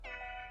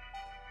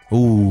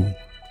Ooh.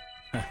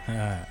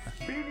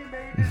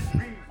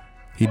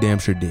 He damn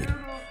sure did.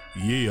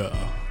 Yeah.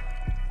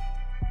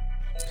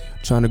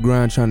 Trying to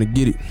grind, trying to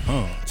get it.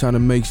 Trying to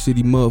make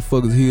shitty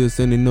motherfuckers hear us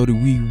and they know that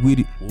we with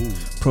it. Ooh.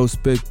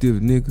 Prospective,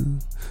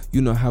 nigga.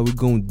 You know how we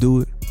gon'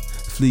 do it.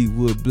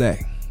 Fleetwood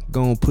Black.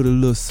 Gon' put a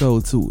little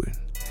soul to it.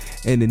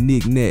 And the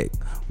knick-knack.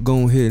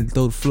 Go ahead and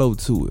throw the flow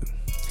to it.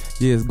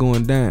 Yeah, it's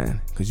going down.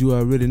 Cause you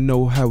already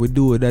know how we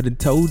do it. I done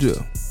told you.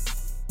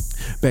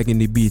 Back in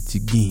the bitch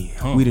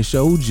again. We done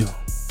showed you.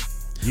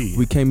 Yeah.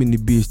 We came in the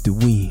bitch to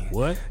win.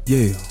 What?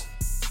 Yeah.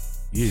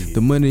 Yeah.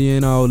 The money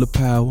ain't all the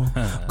power.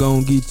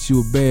 Gon' get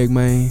you a bag,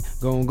 man.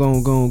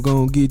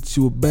 Gon' get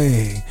you a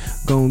bag.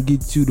 Gon'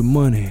 get you the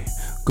money.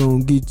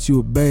 Gon' get you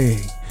a bag.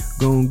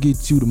 Gon'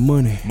 get you the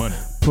money. Money.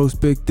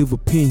 Prospective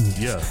opinions.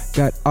 Yeah.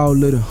 Got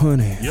all of the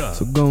honey. Yeah.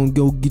 So gon'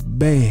 go get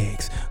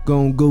bags.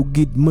 Gon' go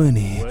get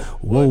money.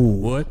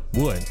 What?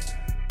 What?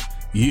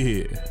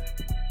 Yeah.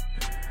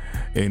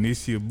 And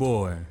it's your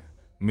boy,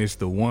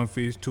 Mr. One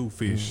Fish, Two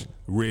Fish,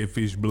 Red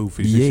Fish, Blue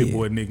Fish. Yeah. It's your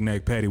boy Nick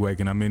Nack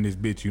Paddywhack, and I'm in this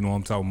bitch, you know what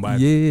I'm talking about.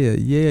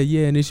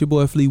 Yeah. And it's your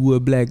boy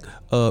Fleetwood Black,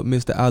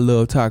 Mr. I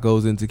Love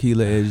Tacos and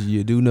Tequila, as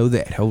you do know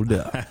that. Hold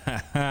up.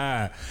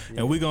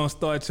 And we're going to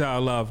start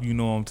y'all off, you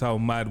know what I'm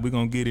talking about. We're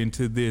going to get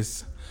into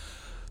this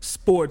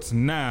sports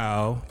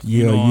now.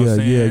 You know what I'm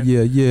saying?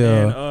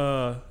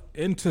 Yeah.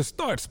 And to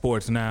start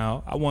sports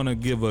now, I want to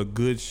give a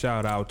good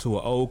shout out to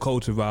an old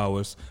coach of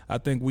ours. I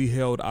think we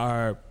held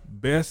our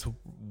best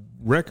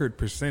record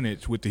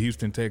percentage with the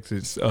Houston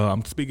Texans.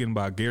 I'm speaking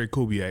about Gary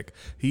Kubiak.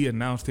 He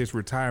announced his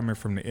retirement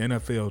from the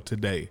NFL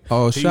today.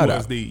 Oh, shout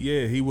out.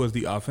 He was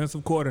the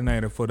offensive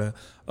coordinator for the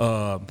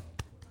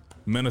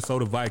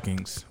Minnesota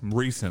Vikings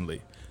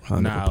recently.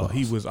 Now,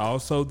 he was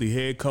also the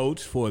head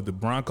coach for the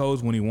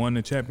Broncos when he won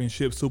the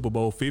championship Super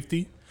Bowl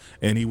 50,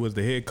 and he was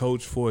the head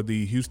coach for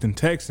the Houston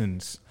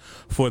Texans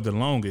for the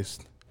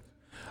longest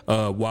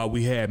while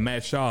we had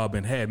Matt Schaub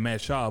and had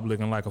Matt Schaub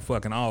looking like a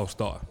fucking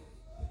all-star.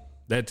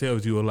 That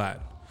tells you a lot.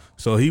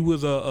 So he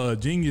was a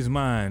genius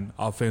mind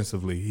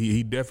offensively.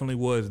 He definitely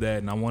was that,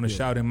 and I want to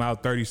shout him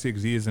out.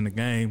 36 years in the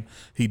game.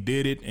 He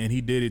did it, and he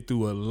did it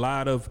through a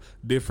lot of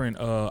different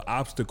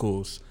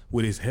obstacles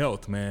with his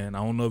health, man. I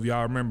don't know if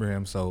y'all remember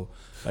him. So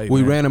hey,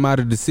 we man. ran him out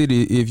of the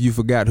city if you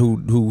forgot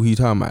who he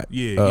talking about.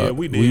 Yeah,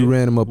 we did. We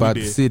ran him up out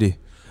the city.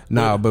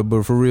 Nah,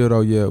 but for real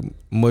though, yeah,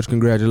 much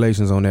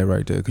congratulations on that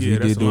right there, because he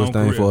did do his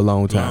thing for a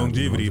long time.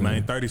 Longevity,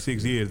 man.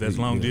 36 years, that's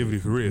longevity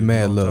for real.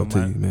 Mad love to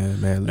you,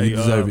 man. Mad love. You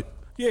deserve it.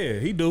 Yeah,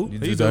 he do. You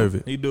deserve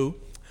it. He do.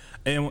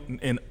 And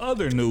in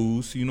other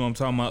news, you know what I'm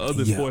talking about,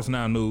 other sports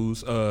now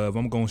news, if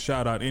I'm going to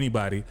shout out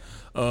anybody,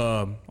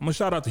 I'm going to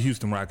shout out the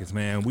Houston Rockets,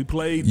 man. We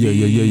played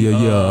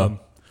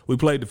we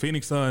played the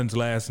Phoenix Suns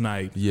last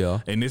night. Yeah.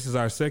 And this is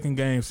our second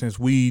game since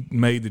we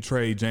made the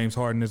trade. James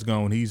Harden is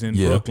gone. He's in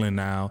Brooklyn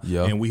now.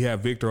 Yeah. And we have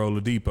Victor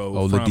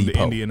Oladipo from the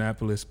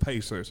Indianapolis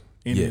Pacers.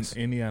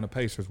 Indiana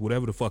Pacers,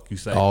 whatever the fuck you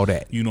say. All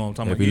that. You know what I'm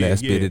talking about. Every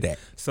last bit of that.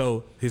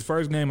 So his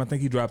first game, I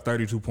think he dropped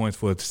 32 points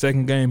for it. The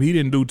second game, he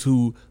didn't do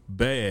too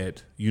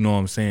bad, you know what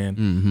I'm saying?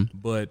 Mm-hmm.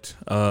 But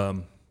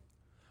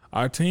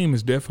our team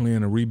is definitely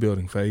in a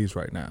rebuilding phase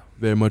right now.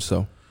 Very much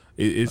so.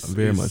 It's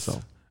much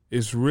so.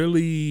 It's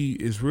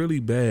really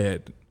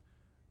bad.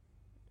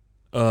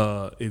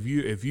 If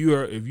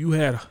you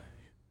had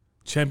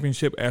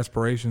championship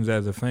aspirations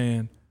as a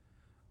fan,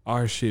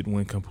 our shit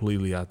went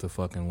completely out the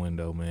fucking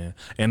window, man.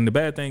 And the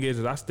bad thing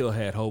is I still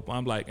had hope.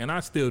 I'm like, and I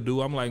still do.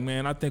 I'm like,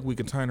 man, I think we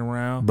can turn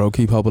around. Bro,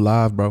 keep hope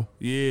alive, bro.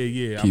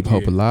 Yeah. Keep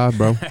hope alive,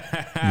 bro. You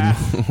know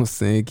what I'm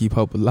saying? Keep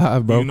hope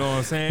alive, bro. You know what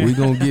I'm saying? We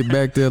gonna get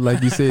back there,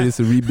 like you said, it's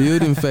a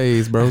rebuilding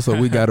phase, bro. So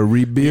we gotta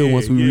rebuild.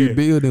 Once we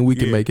rebuild, then we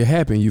can make it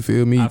happen. You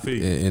feel me? I feel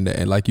you.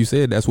 And like you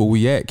said, that's where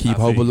we at. Keep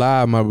hope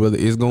alive, my brother.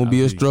 It's gonna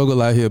be a struggle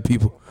out here,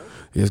 people.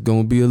 It's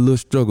gonna be a little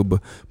struggle,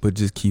 but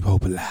just keep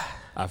hope alive.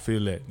 I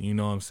feel that, you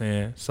know what I'm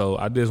saying? So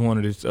I just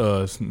wanted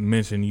to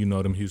mention, you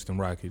know, them Houston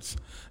Rockets.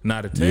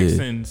 Now the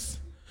Texans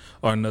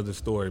are another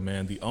story,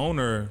 man. The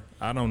owner,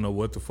 I don't know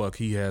what the fuck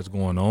he has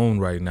going on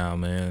right now,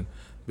 man,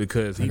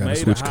 because he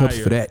made a hire. Cups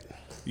for that.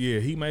 Yeah,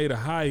 he made a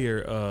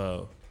hire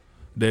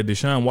that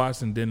Deshaun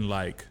Watson didn't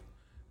like.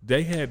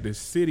 They had the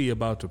city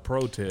about to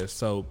protest,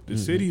 so the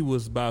city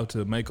was about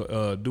to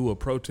do a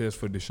protest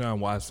for Deshaun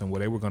Watson where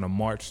they were going to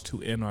march to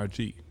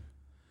NRG.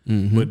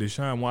 Mm-hmm. But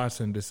Deshaun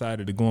Watson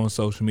decided to go on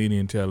social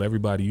media and tell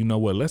everybody, you know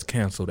what, let's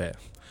cancel that.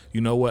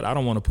 You know what, I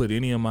don't want to put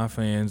any of my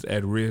fans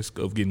at risk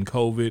of getting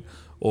COVID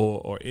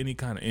or any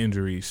kind of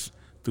injuries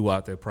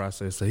throughout that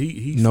process. So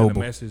he sent a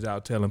message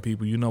out telling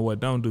people, you know what,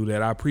 don't do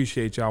that. I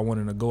appreciate y'all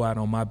wanting to go out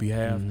on my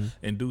behalf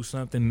and do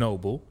something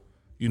noble.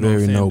 You know what I'm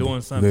saying? Noble.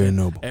 Doing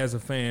something as a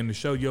fan to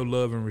show your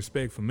love and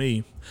respect for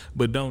me.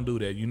 But don't do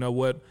that. You know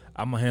what,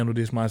 I'm going to handle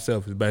this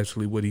myself is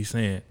basically what he's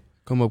saying.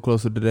 Come up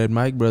closer to that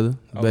mic, brother.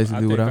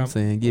 Basically what I'm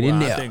saying. Get in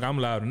there. I think I'm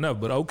loud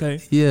enough, but okay.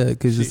 Yeah,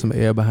 because there's some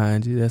air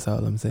behind you. That's all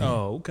I'm saying.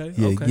 Oh, okay.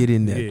 Yeah, okay. Get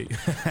in there.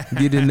 Yeah.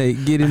 Get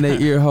in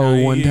their ear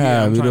hole one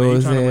time. You know what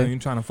I'm saying? You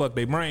trying to fuck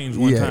their brains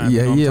one time.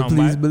 Yeah.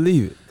 Please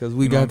believe it, because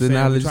we got the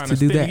knowledge to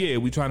do that. Yeah,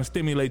 we trying to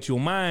stimulate your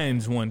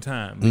minds one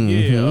time.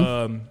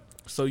 Mm-hmm.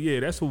 So yeah,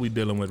 that's what we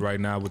dealing with right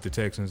now with the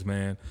Texans,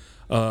 man.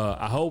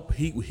 I hope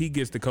he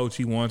gets the coach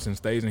he wants and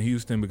stays in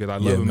Houston because I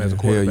love him as a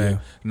quarterback.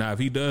 Now, if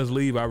he does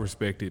leave, I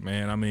respect it,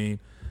 man. I mean,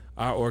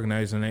 our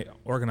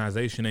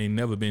organization ain't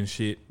never been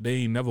shit. They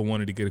ain't never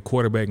wanted to get a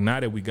quarterback. Now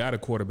that we got a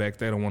quarterback,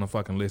 they don't want to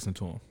fucking listen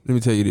to him. Let me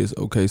tell you this.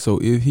 Okay, so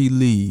if he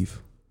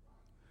leave,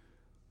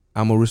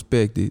 I'm going to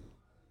respect it,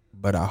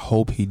 but I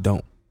hope he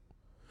don't.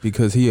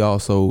 Because he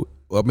also,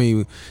 I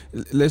mean,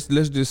 let's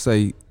just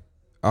say,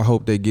 I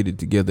hope they get it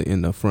together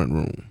in the front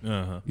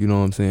room. You know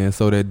what I'm saying?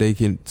 So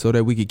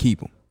that we can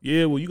keep him.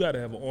 Yeah, well, you gotta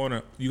have an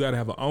owner. You gotta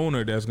have an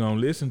owner that's gonna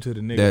listen to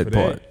the nigga that for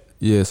part. that.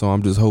 Yeah, so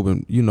I'm just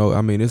hoping. You know,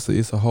 I mean, it's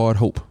a hard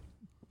hope,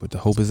 but the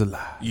hope is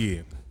alive.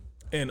 Yeah.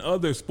 And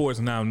other sports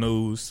now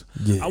news.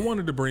 I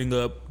wanted to bring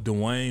up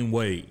Dwayne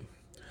Wade.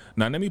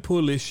 Now let me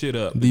pull this shit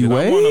up.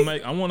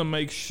 D-Wade? I want to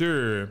make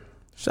sure.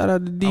 Shout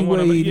out to D-Wade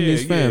and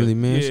his family,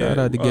 man. Shout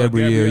out to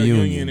Gabrielle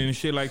Union and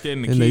shit like that,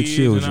 and the and kids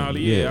children.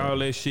 and all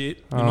that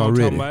shit. You know what I'm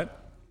talking about?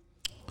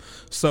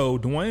 So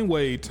Dwayne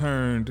Wade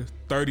turned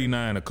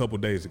 39 a couple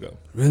days ago.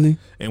 Really?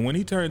 And when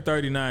he turned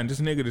 39, this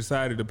nigga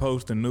decided to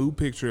post a nude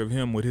picture of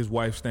him with his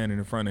wife standing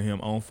in front of him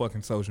on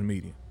fucking social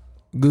media.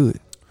 Good.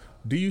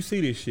 Do you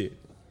see this shit?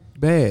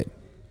 Bad.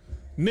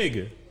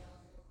 Nigga.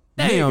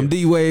 Damn,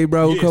 D-Wade,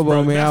 bro. Yes, Come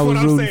on, man. I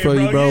was rooting for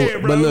you, bro. Yeah,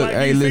 bro. But look, like,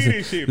 hey,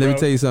 listen. Shit, let me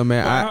tell you something,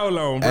 man. Like, hold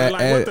on, bro.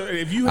 Like,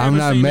 if you I'm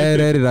not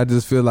mad at it. I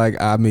just feel like,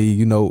 I mean,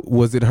 you know,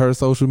 was it her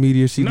social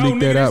media? She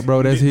leaked that out,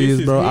 bro. That's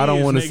his, bro. I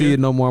don't want to see it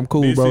no more. I'm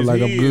cool, bro.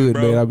 Like, I'm good,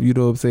 man. You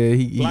know what I'm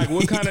saying? Like,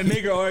 what kind of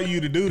nigga are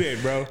you to do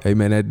that, bro? Hey,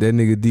 man, that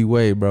nigga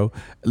D-Wade, bro.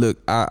 Look,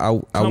 I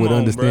would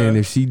understand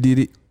if she did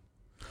it.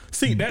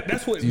 See,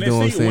 that's what. You know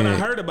what I'm saying? When I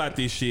heard about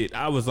this shit,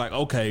 I was like,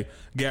 okay,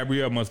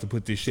 Gabrielle must have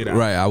put this shit out.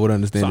 Right, I would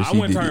understand if she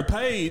did it. So I went to her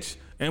page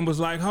and was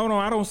like, hold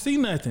on, I don't see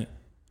nothing.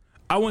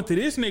 I went to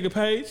this nigga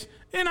page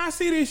and I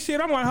see this shit.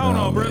 I'm like, hold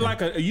on, bro.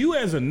 Like, you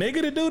as a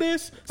nigga to do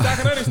this? So I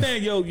can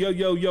understand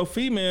your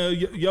female,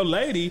 your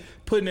lady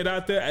putting it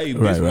out there. Hey,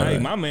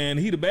 bitch, my man,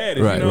 he the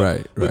baddest. Right, you know?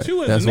 right. But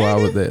you as that's a nigga, why I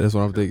was there. That's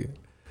what I'm thinking.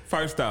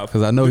 First off,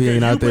 because I know he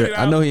ain't out there.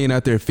 I know he ain't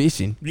out there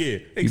fishing. Yeah,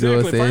 exactly. You know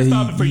what I'm saying? First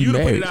off, for you to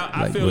put married. it out,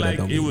 I feel like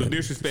it was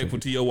disrespectful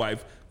to your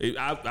wife.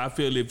 I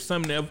feel if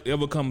something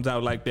ever comes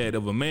out like that,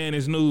 if a man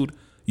is nude,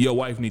 your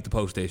wife need to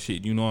post that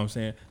shit. You know what I'm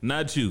saying?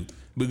 Not you,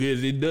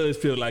 because it does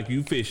feel like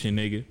you fishing,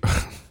 nigga.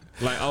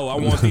 Like, oh, I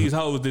want these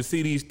hoes to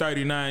see these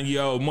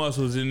 39-year-old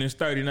muscles and this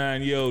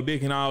 39-year-old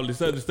dick and all this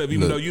other stuff,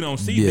 even though you don't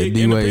see dick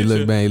in the picture.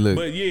 Look, man, look.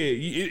 But yeah,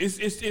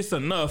 it's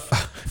enough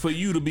for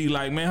you to be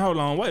like, man, hold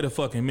on, wait a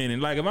fucking minute.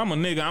 Like, if I'm a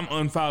nigga, I'm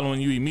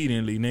unfollowing you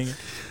immediately, nigga.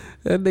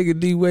 That nigga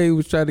D-Wade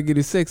was trying to get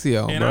his sexy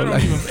on, and bro. I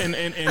don't even,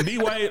 and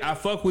D-Wade, I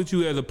fuck with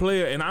you as a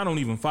player, and I don't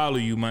even follow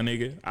you, my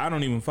nigga. I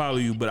don't even follow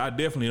you, but I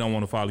definitely don't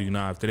want to follow you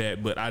now after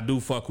that. But I do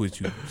fuck with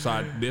you,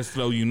 so just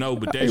so you know.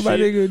 But that shit,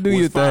 nigga, do was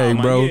your foul,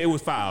 thing, bro. Yeah, it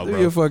was foul, bro. Do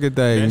your fucking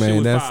thing, that man. Shit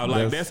was that's foul.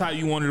 Like that's how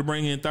you wanted to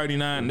bring in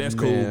 39. That's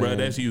cool, man. bro.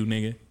 That's you,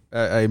 nigga.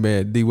 Hey,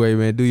 man, D-Wade,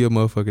 man, do your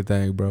motherfucking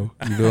thing, bro.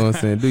 You know what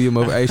I'm saying? Do your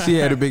motherfucking. Hey, she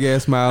had a big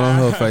ass smile on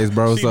her face,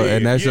 bro. So,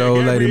 and that's your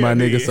old lady, my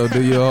nigga. So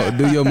do your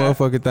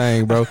motherfucking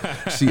thing, bro.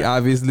 She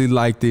obviously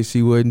liked it.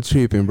 She wasn't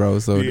tripping, bro.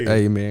 So,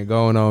 hey, man,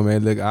 going on,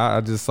 man. Look, I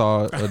just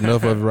saw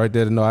enough of it right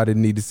there to know I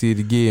didn't need to see it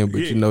again.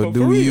 But you know,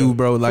 do you,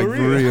 bro? Like for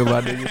real,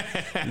 my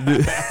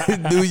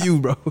nigga. Do you,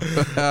 bro?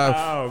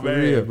 Oh for man,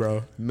 real,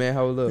 bro. Man,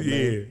 hold up,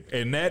 man.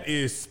 And that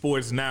is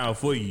sports now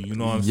for you. You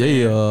know what I'm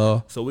saying?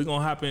 Yeah. So we're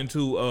gonna hop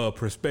into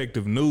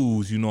perspective news.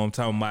 You know what I'm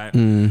talking about?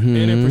 And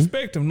in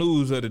perspective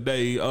news of the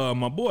day,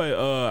 my boy,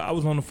 I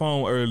was on the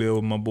phone earlier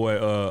with my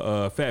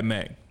boy, Fat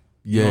Mac.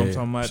 You know what I'm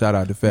talking about? Shout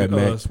out to Fat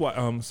Mac.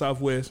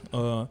 Southwest,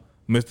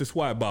 Mr.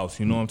 SWAT boss.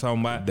 You know what I'm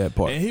talking about? That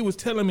part. And he was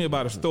telling me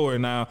about a story.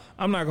 Now,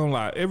 I'm not gonna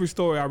lie. Every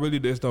story I really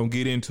just don't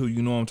get into.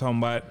 You know what I'm talking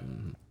about?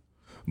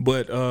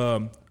 But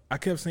I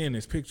kept seeing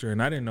this picture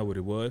and I didn't know what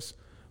it was.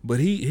 But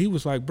he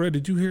was like, bro,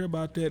 did you hear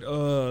about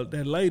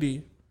that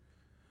lady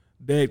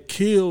that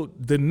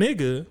killed the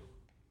nigga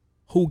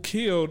who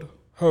killed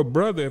her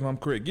brother, if I'm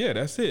correct? Yeah,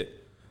 that's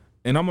it.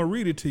 And I'm going to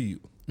read it to you.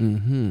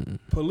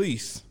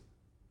 Police.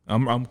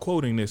 I'm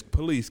quoting this.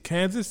 Police.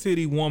 Kansas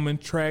City woman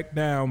tracked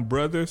down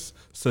brother's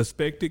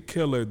suspected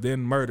killer, then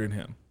murdered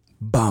him.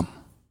 Bum.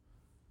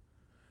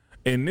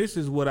 And this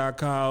is what I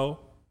call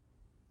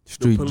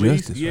street the police.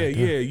 justice. Yeah, right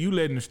there. yeah. You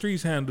letting the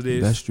streets handle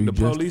this. That's street the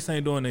justice. police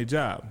ain't doing their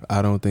job.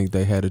 I don't think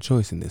they had a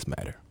choice in this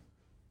matter.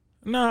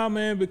 Nah,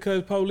 man,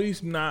 because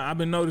police, I've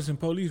been noticing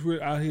police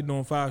out here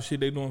doing foul shit.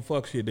 They doing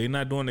fuck shit. They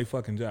not doing their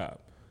fucking job.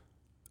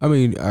 I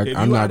mean,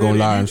 I'm not gonna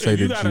lie and say that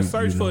you gotta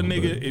search for a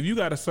nigga. But if you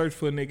gotta search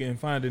for a nigga and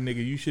find a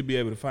nigga, you should be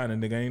able to find a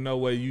nigga. Ain't no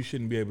way you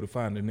shouldn't be able to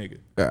find a nigga.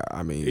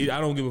 I mean,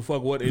 I don't give a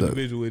fuck what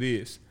individual it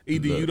is.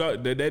 Either you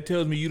don't. That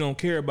tells me you don't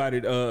care about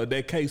it.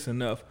 That case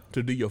enough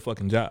to do your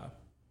fucking job.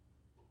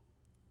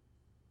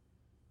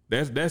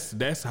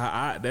 That's how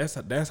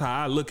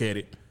I look at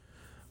it.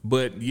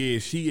 But yeah,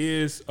 she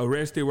is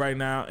arrested right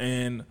now,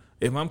 and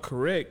if I'm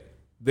correct,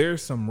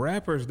 there's some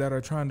rappers that are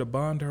trying to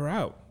bond her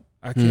out.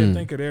 I can't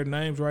think of their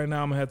names right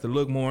now. I'm gonna have to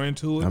look more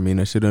into it. I mean,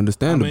 that shit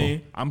understandable. I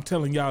mean, I'm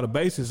telling y'all the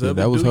basis of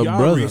that it. was Do her y'all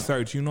brother.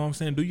 research? You know what I'm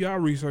saying? Do y'all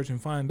research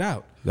and find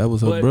out? That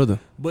was her brother.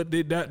 But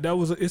that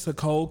was it's a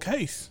cold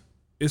case.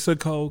 It's a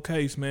cold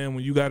case, man.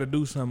 When you got to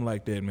do something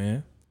like that,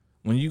 man.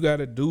 When you got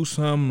to do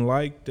something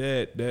like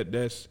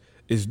that's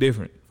it's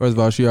different. First of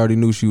all, she already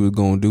knew she was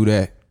gonna do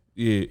that.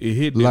 Yeah, it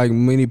hit like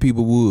many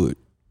people would,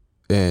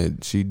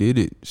 and she did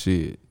it.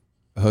 Shit,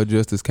 her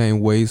justice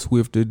came way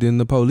swifter than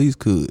the police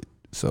could.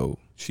 So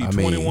she's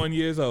 21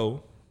 years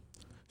old.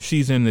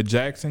 She's in the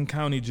Jackson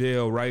County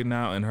Jail right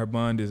now, and her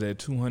bond is at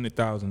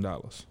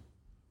 $200,000.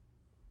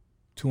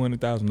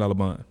 $200,000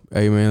 bond.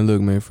 Hey man,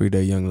 look man, free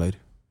that young lady.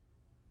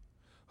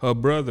 Her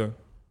brother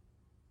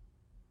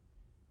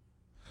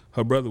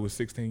was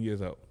 16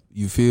 years old.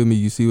 You feel me?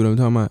 You see what I'm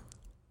talking about?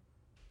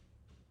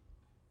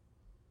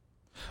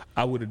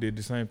 I would have did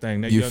the same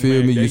thing. You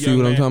feel me? You see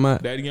what I'm talking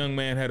about? That young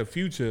man had a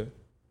future,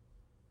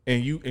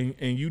 and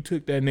you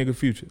took that nigga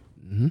future.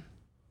 Mm-hmm.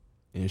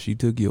 And she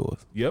took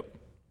yours. Yep.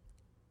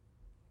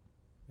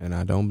 And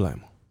I don't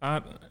blame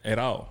her. At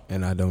all.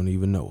 And I don't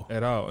even know her.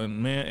 At all.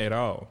 And man, at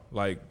all.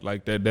 Like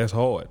that's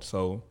hard.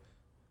 So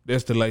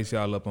that's to lace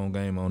y'all up on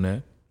game on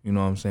that. You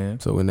know what I'm saying?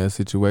 So in that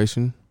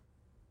situation,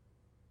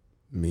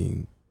 I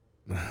mean,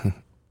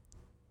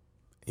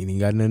 ain't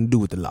got nothing to do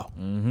with the law.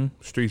 Mm-hmm.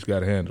 Streets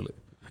got to handle it.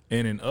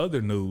 And in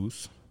other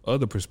news,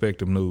 other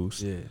perspective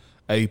news, yeah.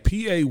 A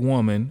PA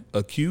woman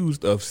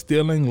accused of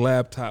stealing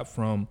laptop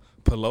from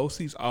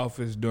Pelosi's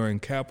office during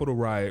Capitol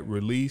riot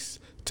released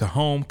to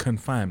home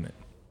confinement.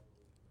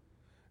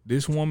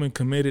 This woman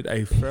committed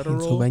a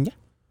federal.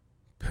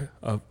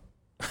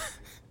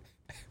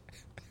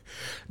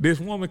 This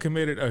woman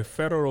committed a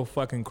federal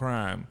fucking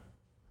crime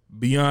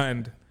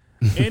beyond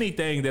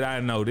anything that I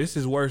know. This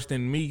is worse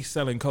than me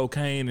selling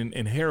cocaine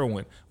and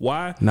heroin.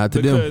 Why? Not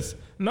to because,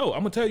 them. No, I'm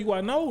gonna tell you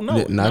why. No,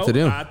 not to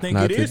them. I think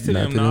not it is to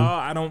them. to No, them.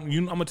 I don't.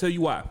 I'm gonna tell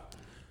you why.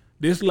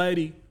 This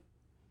lady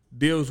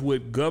deals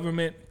with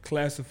government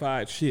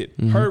classified shit.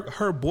 Mm-hmm.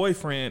 Her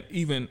boyfriend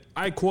even,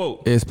 I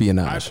quote,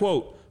 espionage. I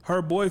quote,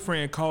 her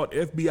boyfriend called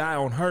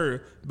FBI on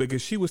her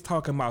because she was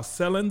talking about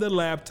selling the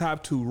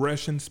laptop to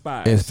Russian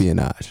spies.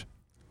 Espionage.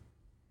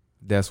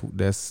 That's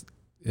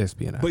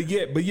espionage. But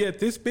yet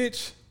this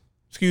bitch,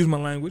 excuse my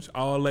language,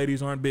 all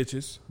ladies aren't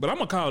bitches, but I'm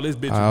gonna call this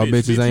bitch all a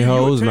bitch. bitches ain't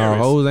hoes and all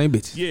hoes ain't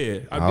bitches.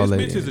 Yeah, all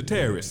this bitch is a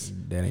terrorist.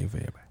 That ain't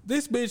fair.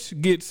 This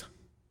bitch gets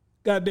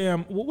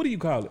goddamn, what do you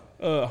call it?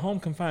 Home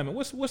confinement.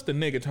 What's the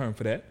nigga term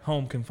for that?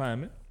 Home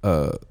confinement.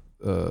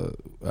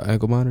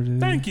 Ankle monitor.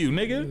 Thank you,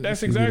 nigga.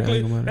 That's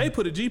exactly. They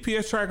put a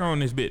GPS tracker on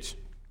this bitch,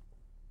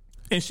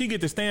 and she get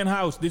to stay in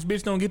house. This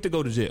bitch don't get to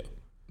go to jail.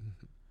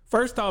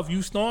 First off,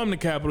 you stormed the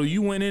Capitol.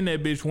 You went in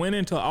that bitch, went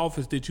into an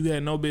office that you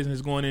had no business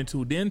going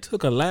into. Then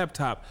took a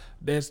laptop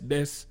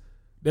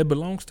that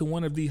belongs to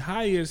one of the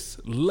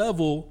highest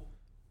level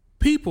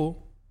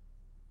people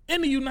in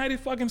the United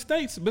fucking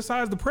States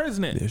besides the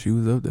president. Yeah, she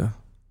was up there.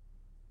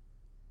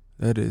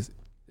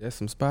 That's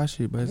some spy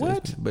shit, but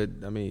what? But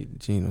I mean,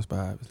 she ain't no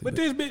spy. But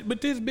this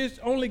bitch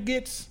only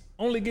gets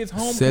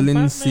home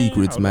selling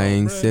secrets,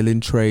 man. On, selling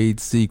trade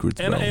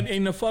secrets, bro.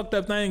 And the fucked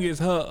up thing is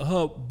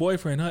her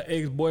boyfriend, her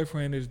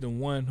ex-boyfriend is the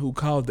one who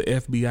called the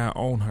FBI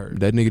on her.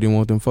 That nigga didn't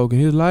want them folk in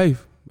his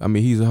life. I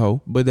mean, he's a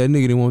hoe, but that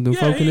nigga didn't want them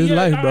folk in his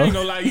life, bro. I ain't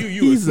gonna lie, you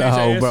he's a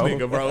hoe, ass bro.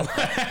 nigga, bro.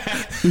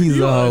 He's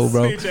you a hoe,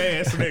 bro. Snitch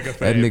ass nigga,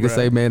 that nigga bro.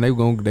 say, man, they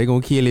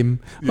gonna kill him.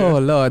 Yeah. Oh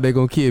Lord, they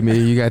gonna kill me.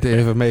 You got the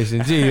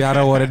information. Gee, I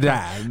don't want to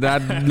die.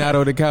 Not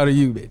on the count of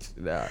you, bitch.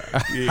 Nah.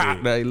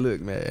 Yeah. Hey,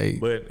 look, man. Hey,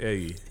 but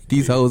hey,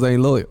 these hoes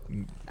ain't loyal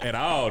at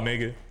all,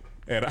 nigga.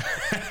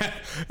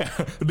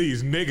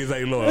 These niggas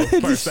ain't loyal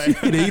per se.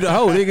 He the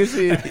hoe, nigga.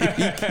 Shit.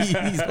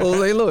 These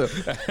hoes ain't loyal.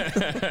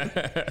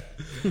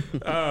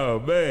 Oh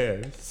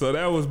man, so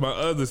that was my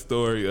other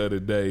story of the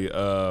day,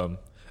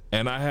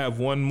 and I have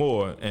one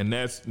more, and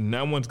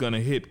that one's gonna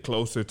hit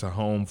closer to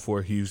home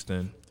for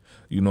Houston.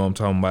 You know what I'm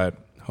talking about?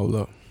 Hold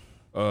up.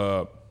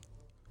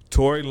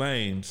 Tory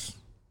Lanez,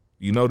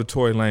 you know the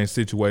Tory Lanez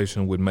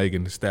situation with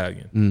Megan Thee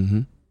Stallion.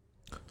 Mm-hmm.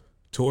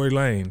 Tory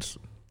Lanez,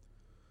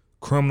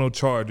 criminal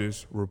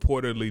charges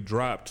reportedly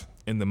dropped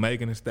in the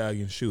Megan Thee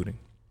Stallion shooting.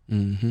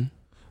 Mm-hmm.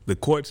 The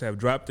courts have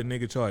dropped the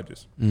nigga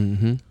charges.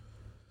 Mm-hmm.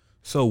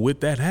 So with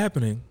that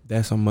happening,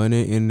 that's some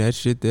money in that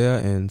shit there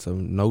and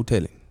some no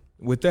telling.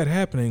 With that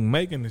happening,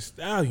 Megan Thee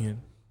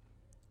Stallion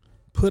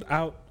put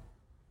out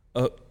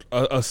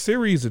a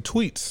series of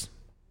tweets.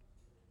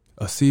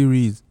 A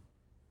series?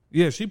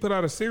 Yeah, she put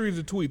out a series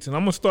of tweets, and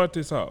I'm gonna start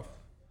this off.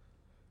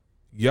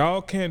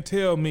 Y'all can't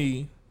tell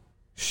me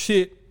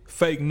shit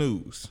fake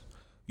news.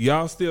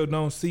 Y'all still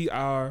don't see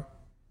Y'all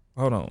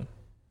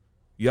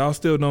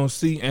still don't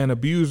see an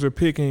abuser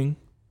picking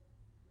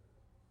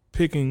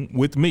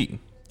with me.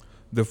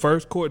 The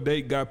first court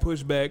date got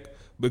pushed back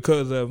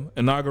because of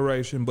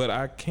inauguration, but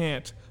I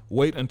can't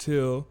wait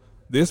until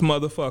these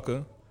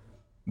motherfucking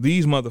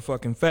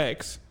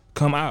facts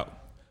come out.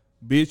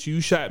 bitch,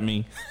 you shot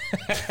me.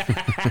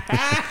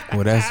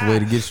 Well, that's the way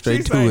to get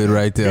straight to it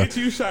right there. Bitch,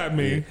 you shot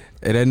me.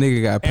 And that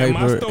nigga got paper And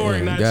my story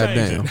and not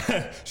goddamn.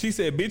 changing. She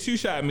said, bitch, you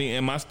shot me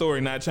and my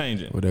story not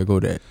changing. Well, there go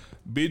that.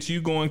 Bitch,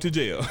 you going to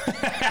jail.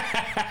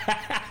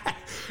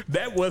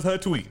 That was her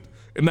tweet.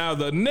 Now,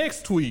 the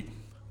next tweet,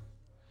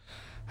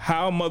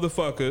 how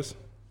motherfuckers,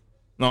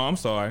 no, I'm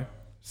sorry.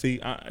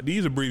 See,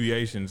 these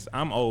abbreviations,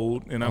 I'm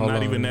old, and I'm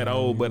not even that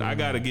old, but I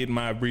got to get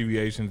my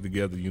abbreviations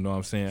together, you know what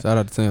I'm saying? Shout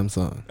out to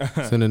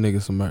Samsung. Send a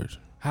nigga some merch.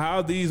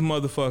 How these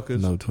motherfuckers.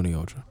 No 20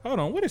 Ultra. Hold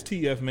on, what does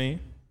TF mean?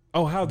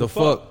 Oh, how the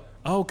fuck?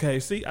 Okay,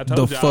 see, I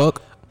told The y'all.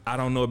 fuck? I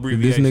don't know This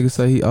abbreviations. nigga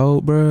say he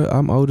old, bro.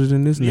 I'm older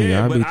than this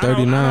nigga. I'll be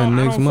 39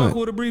 next I don't month. fuck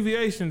with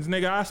abbreviations,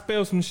 nigga. I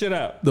spell some shit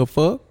out. The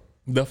fuck?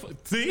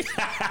 See?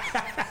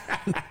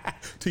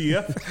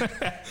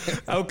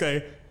 TF.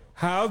 Okay.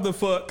 How the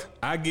fuck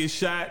I get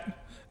shot?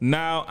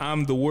 Now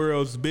I'm the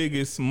world's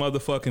biggest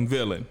motherfucking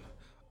villain.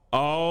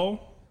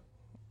 All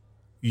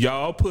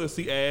y'all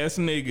pussy ass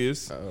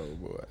niggas. Oh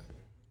boy.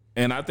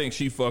 And I think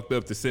she fucked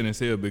up the sentence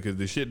here because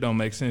the shit don't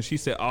make sense. She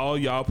said all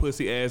y'all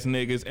pussy ass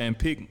niggas and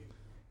pick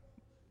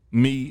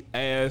me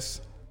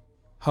ass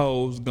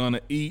hoes gonna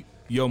eat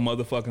your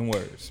motherfucking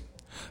words.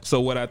 So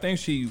what I think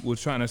she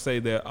was trying to say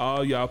that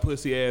all y'all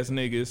pussy ass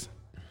niggas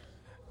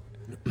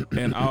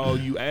and all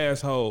you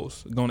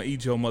assholes gonna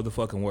eat your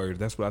motherfucking words.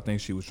 That's what I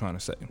think she was trying to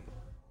say.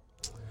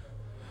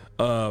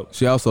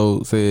 She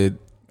also said,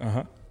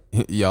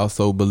 y'all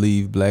so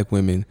believe black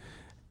women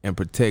and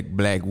protect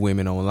black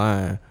women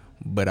online,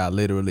 but I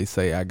literally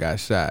say I got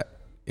shot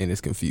and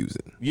it's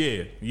confusing.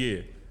 Yeah.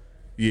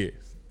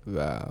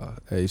 Wow.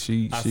 Hey,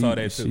 she saw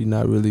that too. She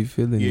not really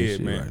feeling this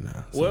shit man. right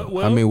now. So,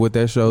 Well, I mean, what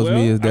that shows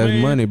me is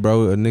that's money,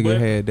 bro. A nigga but-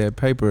 had that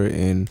paper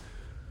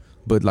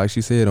but like she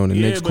said, on the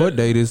next court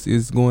date,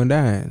 it's going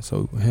down.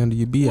 So handle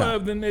your B Well,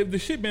 out. then if the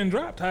shit been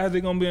dropped, how is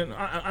it gonna be?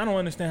 I don't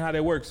understand how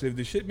that works. If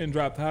the shit been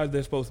dropped, how is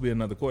there supposed to be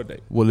another court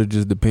date? Well, it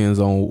just depends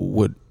on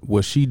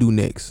what she do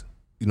next.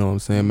 You know what I'm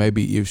saying?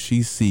 Maybe if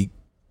she seek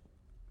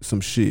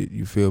some shit,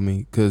 you feel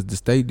me? Because the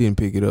state didn't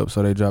pick it up,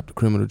 so they dropped the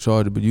criminal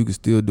charge, but you can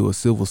still do a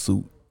civil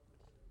suit.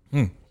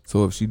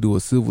 So if she do a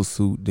civil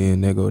suit,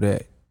 then there go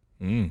that.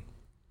 You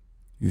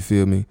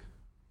feel me?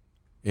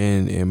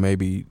 And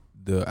maybe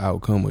the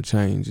outcome will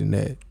change in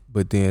that.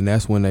 But then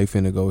that's when they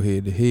finna go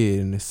head to head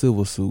in the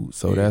civil suit.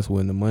 So that's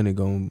when the money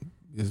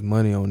is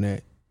money on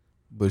that.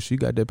 But she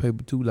got that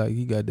paper too, like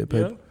he got that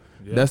paper.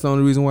 Yeah. That's the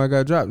only reason why I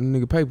got dropped, the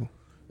nigga paper.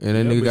 And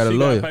that nigga got a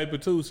lawyer. Got paper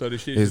too, so the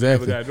shit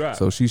exactly. never got dropped.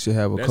 So she should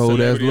have a cold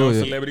ass lawyer.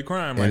 On celebrity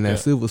crime right and that there.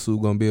 civil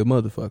suit gonna be a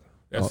motherfucker.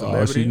 That's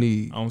all she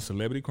need on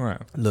celebrity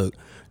crime. Look,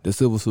 the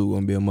civil suit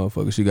gonna be a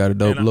motherfucker. She got a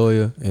dope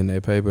lawyer and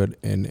that paper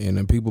and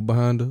the people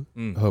behind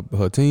her,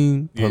 her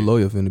team, her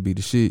lawyer finna be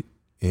the shit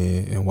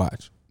and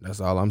watch. That's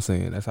all I'm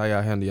saying. That's how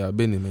y'all handle y'all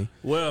business, man.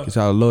 Well, get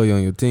y'all a lawyer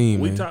on your team,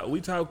 we man. We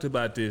talked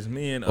about this.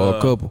 Me and or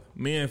a couple.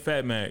 Me and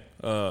Fat Mac,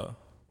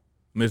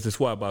 Mr.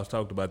 Swap Boss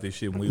talked about this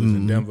shit when we was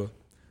in Denver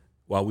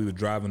while we were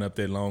driving up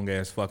that long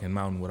ass fucking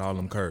mountain with all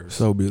them curves.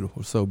 So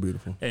beautiful, so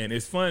beautiful. And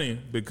it's funny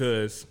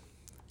because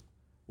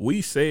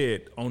we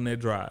said on that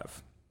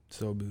drive,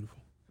 so beautiful.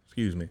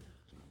 Excuse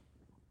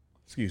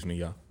me,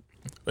 y'all.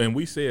 And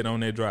we said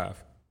on that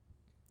drive,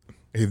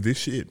 if this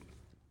shit,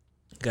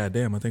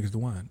 goddamn, I think it's the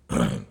wine.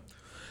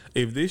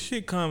 If this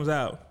shit comes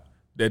out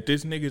that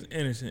this nigga's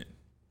innocent,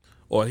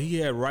 or he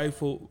had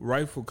rightful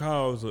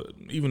cause,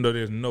 even though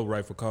there's no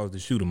rightful cause to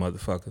shoot a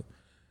motherfucker,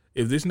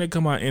 if this nigga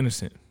come out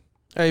innocent.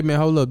 Hey man,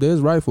 hold up. There's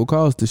rightful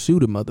cause to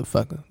shoot a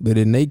motherfucker, but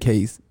in their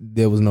case,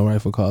 there was no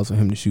rightful cause for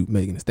him to shoot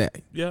Megan Thee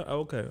Stallion. Yeah,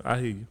 okay, I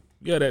hear you.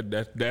 Yeah,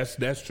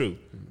 that's true.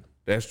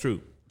 That's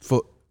true.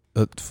 For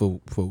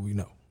we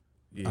know.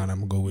 Yeah. And I'm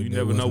gonna go with you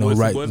never know what's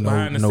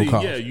behind the scenes.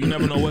 Cause. Yeah, you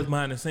never know what's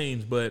behind the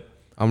scenes, but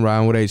I'm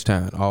riding with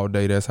H-Town all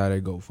day. That's how they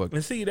go. Fuck.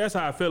 And see, that's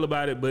how I feel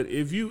about it. But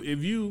if you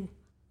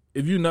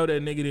know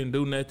that nigga didn't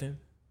do nothing,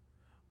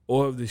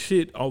 or if the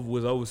shit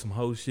was over some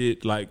whole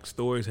shit, like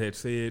stories had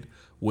said,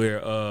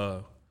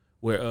 where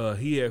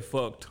he had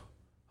fucked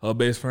her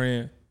best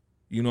friend,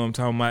 you know what I'm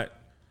talking about,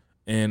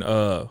 and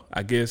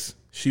I guess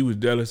she was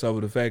jealous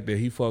over the fact that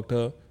he fucked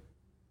her,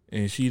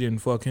 and she didn't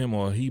fuck him,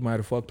 or he might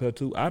have fucked her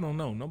too. I don't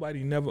know.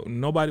 Nobody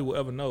will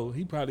ever know.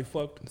 He probably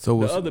fucked the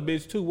other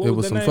bitch too. What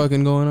was some name?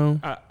 Fucking going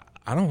on.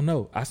 I don't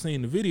know. I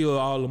seen the video of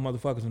all the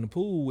motherfuckers in the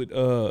pool with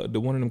the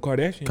one of them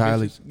Kardashian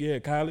Kylie. bitches. Yeah,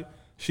 Kylie.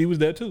 She was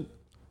there too.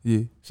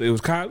 Yeah. So it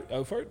was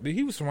Kylie. First,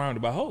 he was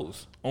surrounded by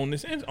hoes on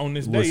this day.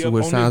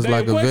 Which sounds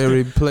like a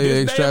very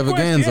player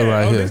extravaganza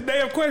right on here. this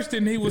day of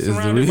question, he was It's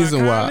surrounded the reason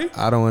by Kylie,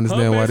 why I don't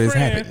understand why this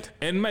happened.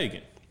 And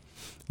Megan.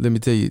 Let me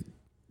tell you,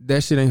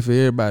 that shit ain't for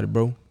everybody,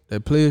 bro.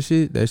 That player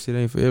shit, that shit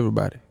ain't for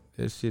everybody.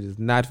 That shit is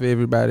not for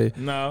everybody.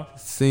 No.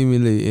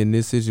 Seemingly in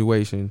this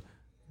situation,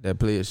 that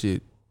player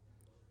shit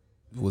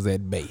was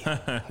at bay.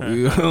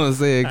 You know what I'm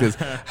saying? Because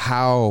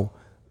how,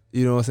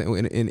 you know what I'm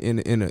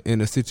saying?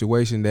 In a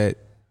situation that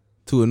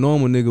to a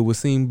normal nigga would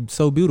seem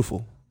so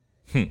beautiful.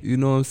 You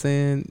know what I'm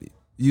saying?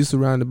 You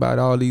surrounded by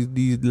all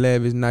these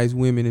lavish, nice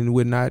women and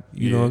whatnot.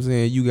 You know what I'm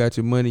saying? You got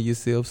your money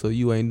yourself, so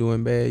you ain't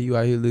doing bad. You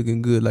out here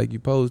looking good like you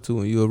supposed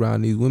to, and you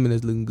around these women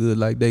that's looking good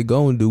like they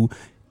gon' do,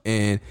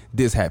 and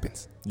this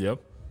happens.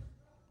 Yep.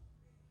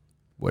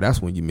 Well,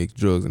 that's when you mix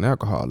drugs and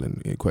alcohol in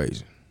the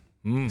equation.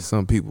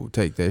 Some people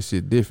take that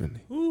shit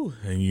differently. Ooh,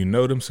 and you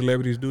know them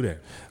celebrities do that.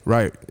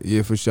 Right.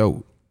 Yeah, for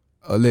sure.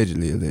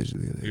 Allegedly.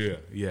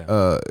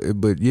 Yeah.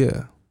 But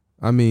yeah.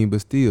 I mean, but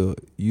still,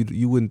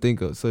 you wouldn't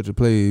think of such a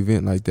play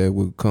event like that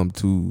would come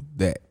to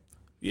that.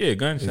 Yeah,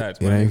 gunshots.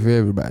 It ain't for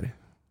everybody.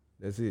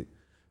 That's it.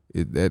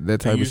 That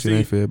type of shit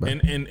ain't for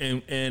everybody.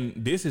 And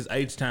this is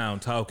H-Town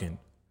talking.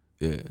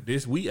 Yeah.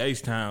 We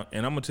H-Town,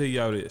 and I'm gonna tell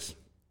y'all this.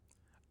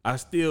 I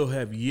still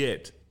have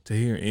yet to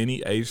hear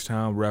any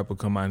H-Town rapper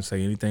come out and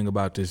say anything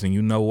about this, and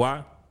you know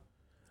why?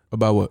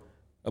 About what?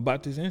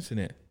 About this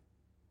incident.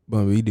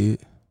 But he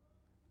did.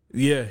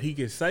 Yeah, he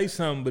could say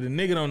something, but the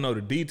nigga don't know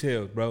the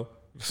details, bro.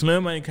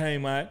 Slim ain't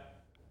came out.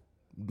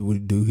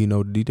 Do he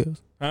know the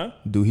details? Huh?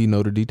 Do he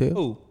know the details?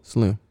 Who?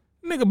 Slim.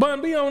 Nigga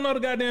Bun B don't know the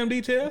goddamn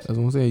details. That's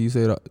what I'm saying.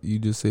 You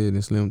just said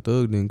that Slim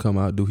Thug didn't come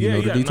out. Do he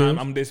know the details?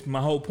 Nah,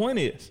 my whole point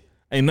is,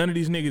 ain't none of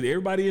these niggas,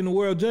 everybody in the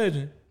world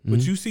judging.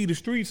 But you see the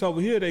streets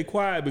over here, they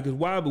quiet because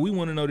why? But we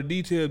want to know the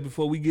details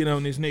before we get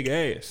on this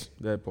nigga ass.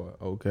 That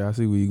part. Okay, I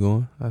see where you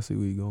going. Hell,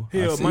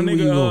 my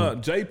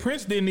nigga Jay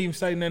Prince didn't even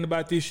say nothing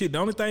about this shit. The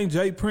only thing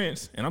Jay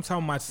Prince, and I'm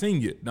talking about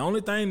senior, the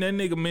only thing that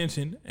nigga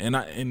mentioned,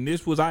 and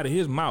this was out of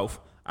his mouth,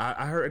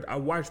 I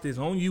watched this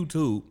on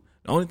YouTube.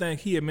 The only thing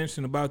he had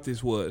mentioned about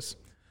this was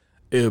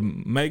if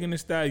Megan Thee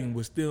Stallion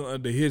was still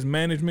under his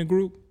management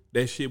group,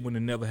 that shit would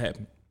have never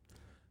happened.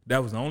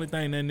 That was the only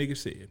thing that nigga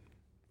said.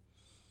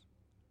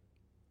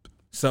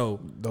 So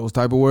those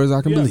type of words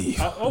I can believe.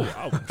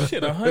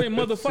 Shit, 100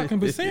 motherfucking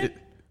 %.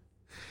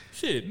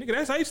 Shit, nigga,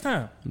 that's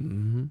H-Town.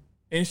 Mm-hmm.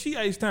 And she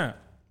H-Town.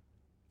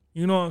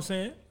 You know what I'm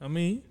saying? I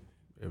mean,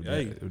 if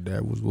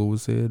that was what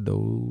was said,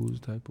 those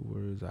type of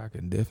words I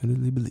can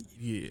definitely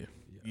believe.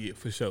 Yeah,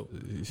 for sure.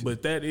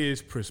 But that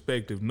is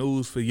perspective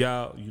news for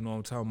y'all. You know what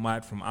I'm talking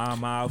about? From our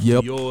mouth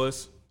to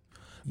yours.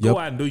 Go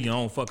out and do your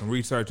own fucking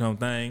research on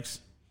things.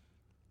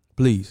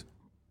 Please.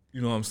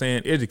 You know what I'm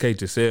saying?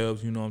 Educate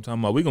yourselves. You know what I'm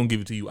talking about? We're going to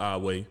give it to you our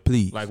way.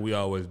 Please. Like we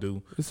always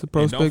do. It's a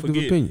prospective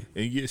opinion.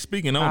 And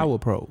speaking on our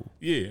pro.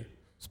 Yeah.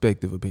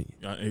 Perspective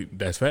opinion.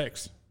 That's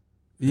facts.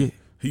 Yeah.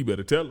 He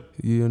better tell him.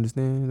 You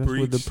understand? That's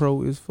Preach. what the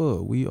pro is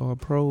for. We are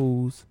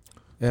pros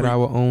at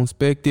our own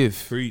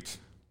perspective. Preach.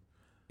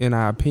 In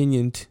our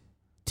opinion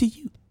to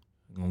you.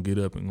 I'm going to get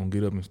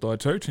up and start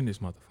churching this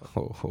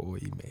motherfucker. Oh,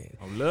 man.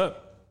 Hold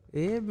up.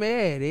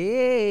 Amen.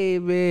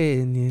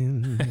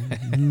 Amen.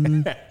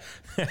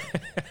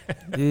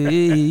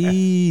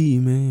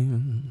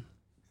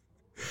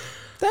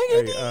 Thank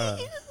you.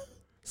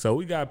 So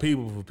we got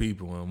people for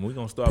people, and we're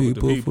gonna start with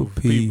the people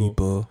for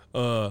people.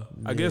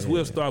 I guess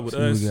we'll start with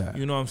us.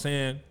 You know what I'm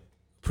saying?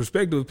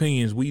 Perspective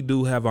Opinions, we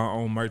do have our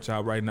own merch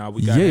out right now.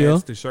 We got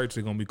hats. The shirts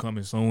are going to be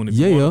coming soon. If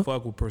you want to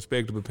fuck with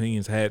Perspective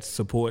Opinions hats,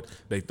 support.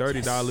 They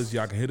 $30. Yes.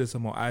 Y'all can hit us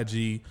up on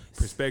IG,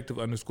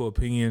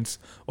 Perspective_Opinions,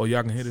 or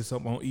y'all can hit us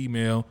up on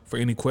email for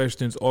any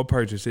questions or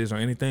purchases or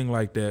anything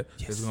like that.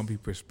 Yes. It's going to be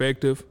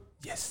Perspective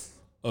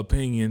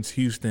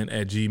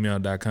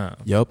Opinionshouston@gmail.com.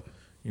 Yep.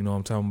 You know what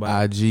I'm talking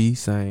about? IG,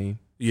 same.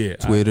 Yeah.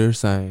 Twitter,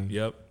 same.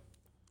 Yep.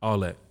 All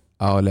that.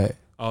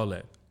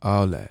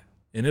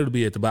 And it'll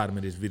be at the bottom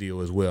of this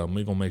video as well.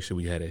 We're going to make sure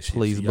we have that shit.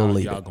 Please so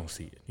believe y'all going to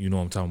see it. You know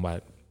what I'm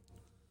talking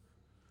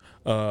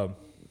about.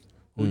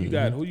 Who you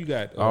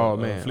got? Oh,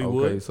 man.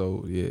 Fleetwood? Okay,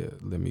 so, yeah,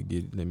 let me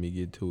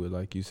get to it.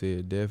 Like you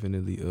said,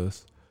 definitely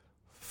us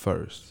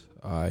first.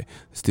 All right.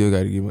 Still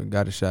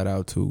got to shout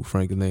out to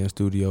Frankenland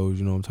Studios.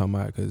 You know what I'm talking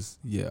about? Because,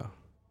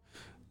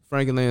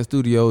 Frankenland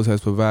Studios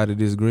has provided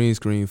this green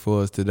screen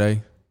for us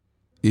today.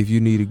 If you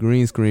need a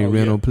green screen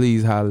rental,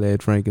 please holler at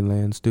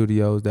Frankenland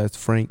Studios. That's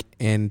Frank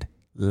and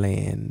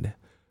Land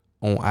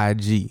on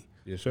IG.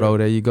 Yes, sir. Bro,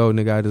 there you go,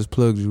 nigga. I just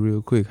plugged you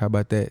real quick. How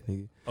about that,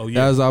 nigga? Oh,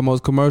 yeah. That was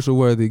almost commercial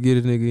worthy. Get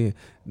a nigga in.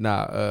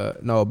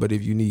 No, but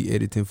if you need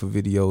editing for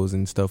videos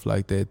and stuff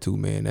like that too,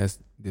 man, that's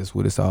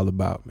what it's all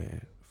about,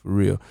 man. For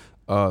real.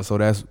 So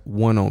that's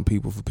one on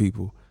people for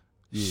people.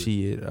 Yeah.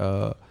 Shit.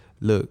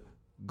 Look,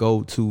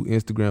 go to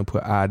Instagram,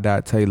 put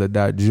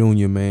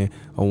I.Taylor.Jr., man.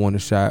 I want to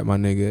shout my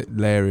nigga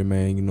Larry,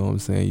 man. You know what I'm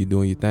saying? You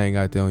doing your thing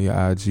out there on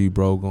your IG,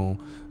 bro.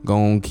 Go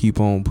on,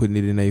 keep on putting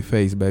it in their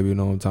face, baby. You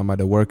know what I'm talking about?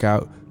 The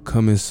workout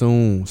coming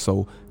soon.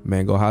 So,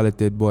 man, go holler at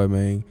that boy,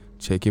 man.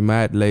 Check him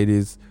out,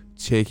 ladies.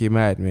 Check him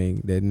out,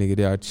 man. That nigga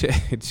there.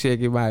 Check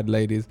him out,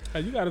 ladies. Hey,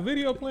 you got a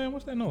video playing?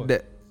 What's that noise?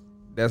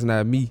 That's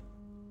not me.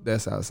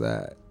 That's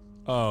outside.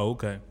 Oh,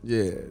 okay.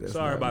 Yeah.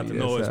 Sorry about the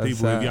noise,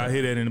 people. If y'all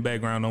hear that in the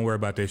background, don't worry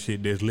about that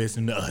shit. Just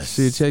listen to us.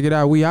 Shit, check it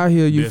out. We out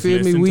here. You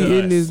feel me? We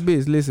in this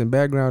bitch. Listen,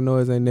 background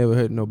noise ain't never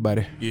hurt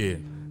nobody. Yeah.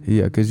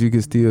 Yeah, because you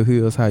can still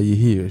hear us how you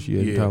hear us. You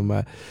know what I'm talking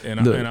about?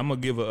 And I'm going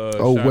to give a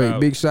shout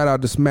out. Big shout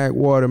out to Smack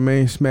Water,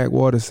 man. Smack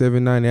Water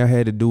 790. I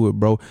had to do it,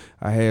 bro.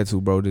 I had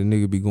to, bro. The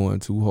nigga be going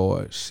too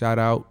hard. Shout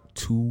out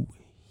to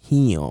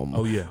him.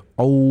 Oh yeah.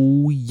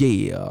 Oh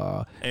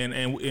yeah.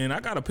 And I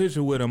got a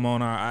picture with him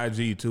on our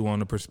IG too, on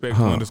the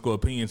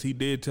Perspective_opinions. He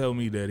did tell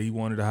me that he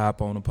wanted to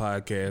hop on a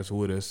podcast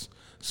with us.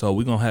 So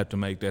we're gonna have to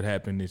make that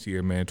happen this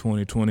year, man.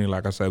 2020,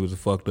 like I said, was a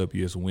fucked up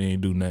year, so we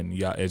ain't do nothing,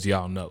 y'all, as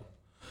y'all know.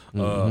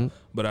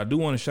 But I do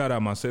want to shout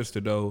out my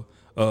sister though,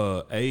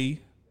 A.MYCHEL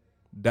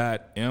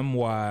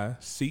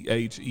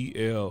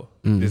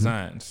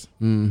Designs.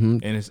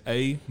 And it's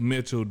A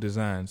Mitchell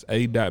Designs.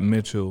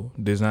 A.Mitchell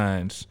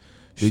Designs.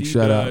 Big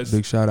shout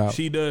out.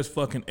 She does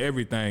fucking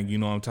everything, you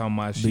know what I'm talking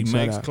about. She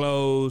makes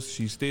clothes,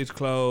 she stitch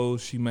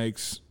clothes, she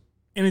makes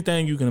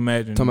anything you can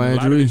imagine. A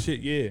lot of this shit,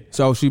 yeah.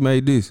 So she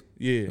made this.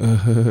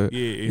 Yeah.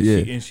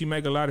 She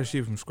make a lot of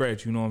shit from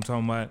scratch, you know what I'm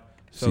talking about.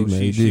 So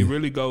she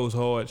really goes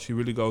hard. She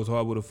really goes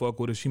hard with her. Fuck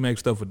with her. She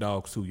makes stuff for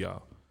dogs too,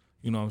 y'all.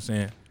 You know what I'm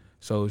saying?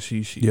 So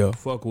she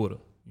fuck with her.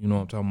 You know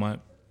what I'm talking about?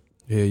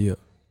 Yeah.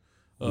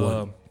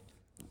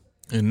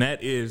 And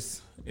that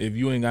is if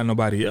you ain't got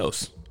nobody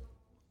else.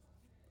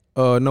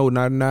 No,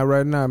 not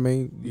right now,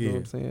 man. You know what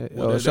I'm saying?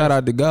 Well, shout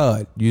out to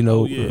God, you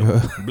know.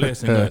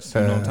 Blessing us,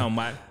 you know what I'm talking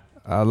about?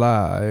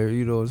 Allah,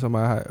 you know,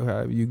 somebody,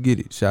 how you get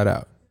it, shout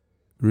out.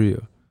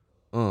 Real.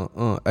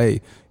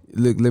 Hey,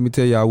 look, let me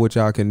tell y'all what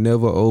y'all can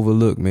never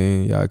overlook,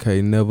 man. Y'all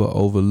can't never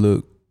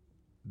overlook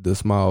the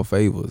small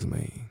favors,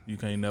 man. You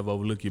can't never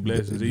overlook your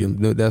blessings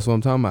either. That's what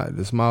I'm talking about.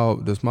 The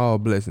small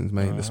blessings,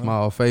 man. The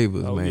small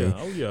favors, man.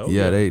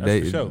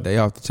 They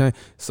off the chain.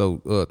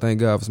 So thank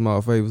God for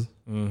small favors.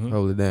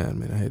 Hold it down,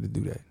 man. I had to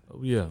do that.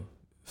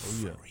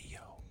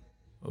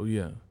 Oh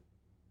yeah.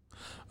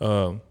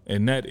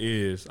 And that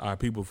is our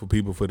people for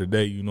the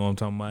day. You know what I'm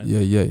talking about?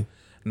 Yeah.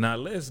 Now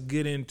let's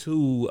get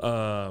into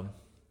the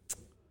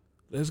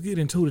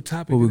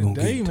topic of the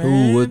day,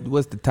 man.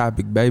 What's the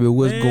topic, baby?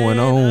 What's going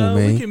on,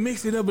 man? We can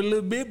mix it up a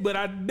little bit, but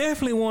I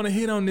definitely want to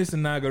hit on this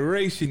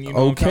inauguration. You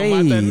know what I'm talking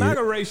about? The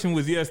inauguration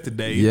was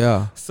yesterday.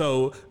 Yeah.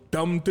 So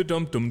dum. I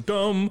don't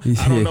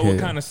know what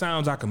kind of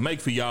sounds I can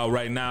make for y'all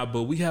right now,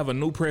 but we have a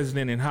new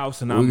president in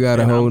house, and we got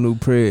a whole new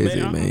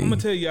president, man. I'm gonna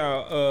tell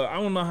y'all. I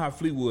don't know how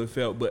Fleetwood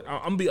felt, but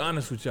I'm gonna be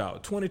honest with y'all.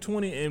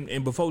 2020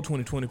 and before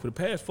 2020, for the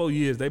past 4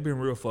 years, they've been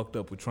real fucked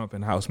up with Trump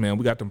in house, man.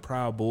 We got them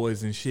Proud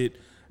Boys and shit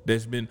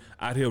that's been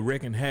out here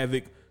wreaking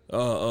havoc.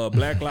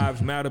 Black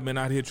Lives Matter been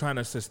out here trying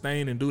to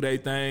sustain and do their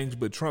things,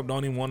 but Trump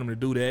don't even want them to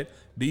do that.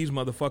 These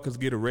motherfuckers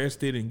get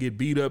arrested and get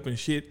beat up and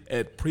shit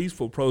at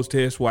peaceful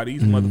protests while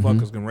these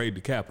motherfuckers can raid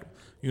the Capitol.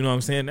 You know what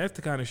I'm saying? That's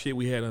the kind of shit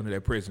we had under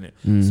that president.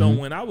 So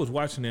when I was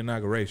watching the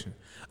inauguration,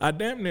 I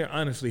damn near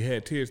honestly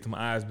had tears to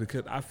my eyes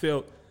because I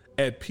felt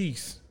at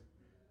peace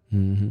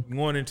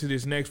going into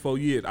this next 4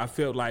 years. I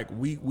felt like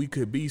we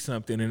could be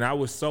something, and I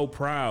was so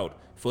proud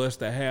for us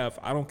to have.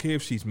 I don't care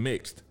if she's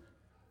mixed.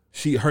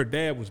 Her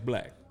dad was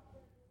black.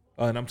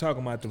 And I'm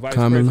talking about the vice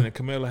president,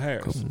 Kamala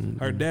Harris.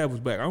 Her dad was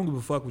black. I don't give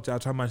a fuck what y'all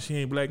talking about. She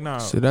ain't black now.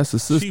 So that's a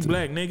sister. She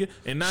black, nigga.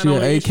 And not she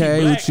only is she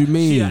black, what you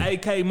mean? She an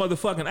AK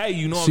motherfucking A.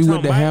 You know what I'm talking about? She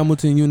went to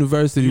Hamilton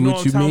University. You know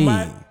what you mean?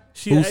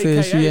 Who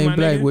said she ain't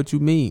black? Nigga. What you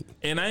mean?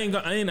 And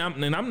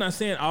I'm not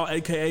saying all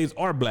AKAs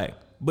are black.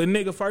 But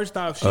nigga, first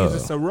off, she's a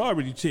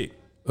sorority chick.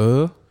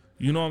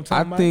 You know what I'm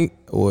talking about? I think,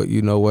 or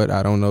you know what?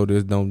 I don't know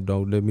this.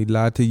 Don't let me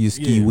lie to you,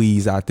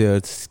 ski-wees out there.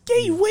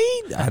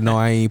 Ski-weed? I know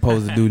I ain't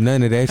supposed to do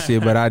none of that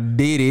shit, but I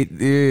did it.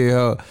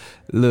 Yeah.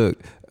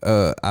 Look,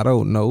 I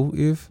don't know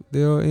if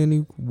there are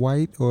any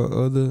white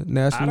or other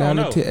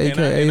nationality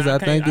AKAs. I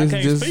think it's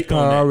just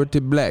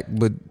priority black,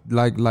 but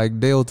like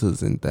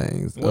deltas and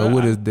things.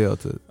 What is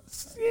delta?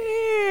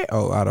 Yeah.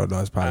 Oh, I don't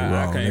know. It's probably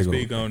wrong. I can't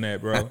speak on that,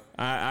 bro.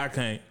 I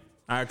can't.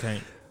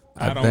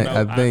 I don't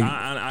know.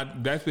 I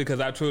think that's because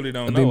I truly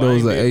don't know. I think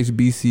those are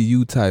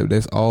HBCU type.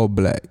 That's all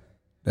black.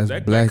 That's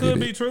that black. That could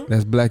be true.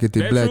 That's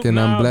blackety black, and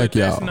I'm black,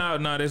 y'all.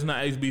 That's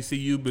not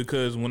HBCU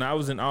because when I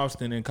was in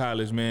Austin in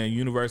college, man,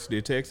 University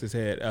of Texas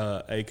had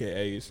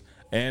AKAs,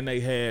 and they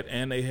had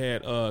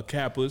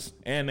Kappas,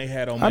 and they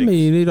had Omegas. I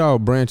mean, it all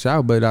branched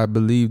out, but I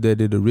believe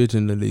that it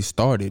originally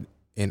started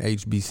in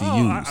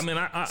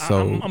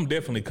HBCUs. I'm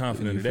definitely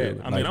confident of that.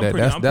 I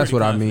mean, that's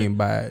what I mean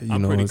by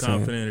I'm pretty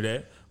confident of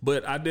that.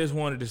 But I just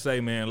wanted to say,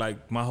 man,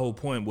 like my whole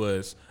point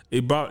was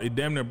it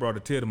damn near brought a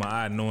tear to my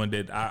eye knowing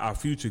that our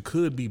future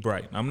could be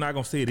bright. I'm not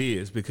gonna say it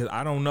is because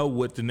I don't know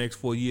what the next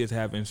 4 years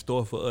have in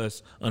store for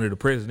us under the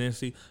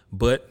presidency.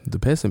 But the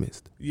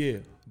pessimist. Yeah.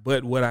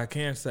 But what I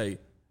can say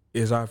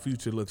is our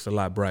future looks a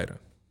lot brighter.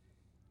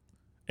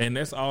 And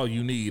that's all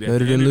you need.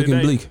 Better than looking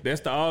bleak.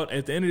 At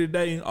the end of the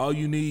day, all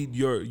you need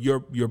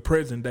your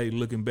present day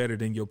looking better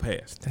than your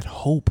past. That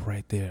hope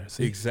right there.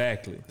 See?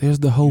 Exactly. There's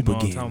the hope you know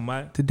again. What I'm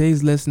talking about?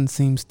 Today's lesson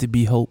seems to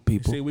be hope,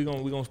 people. See, we're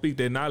gonna speak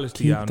that knowledge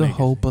to Keep y'all. Keep the niggas,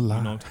 hope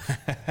alive.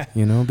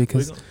 You know,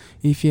 because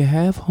if you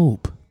have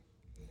hope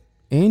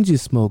and you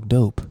smoke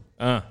dope,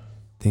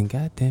 then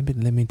goddamn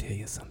it, let me tell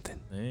you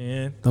something.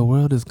 Man, the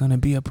world is gonna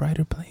be a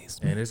brighter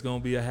place. Man. And it's gonna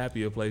be a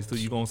happier place too.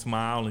 You're gonna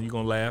smile and you're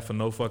gonna laugh for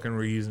no fucking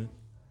reason.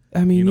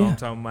 I mean, you know what I'm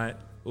talking about?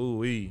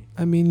 Ooh-wee.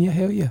 I mean, yeah,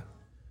 hell yeah.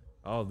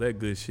 All that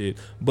good shit.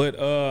 But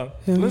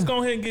let's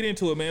go ahead and get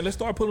into it, man. Let's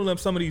start pulling up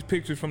some of these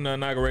pictures from the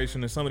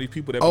inauguration and some of these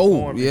people that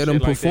performed. Oh, yeah, them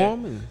like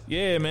performing. That.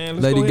 Yeah, man.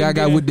 Lady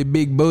Gaga with the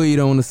big bud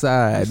on the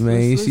side,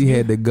 man. She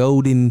had the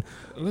golden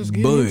Let's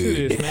get bud.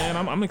 into this, man.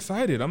 I'm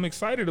excited. I'm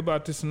excited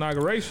about this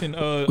inauguration.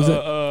 Was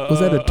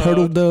that a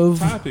turtle dove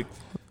topic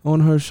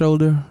on her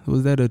shoulder?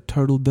 Was that a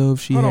turtle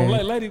dove she Hold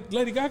had? on,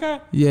 Lady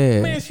Gaga?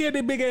 Yeah. Man, she had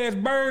that big ass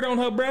bird on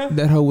her, bruh.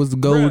 That hoe was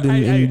golden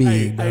and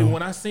big. Hey,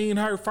 when I seen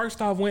her,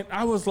 first off,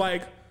 I was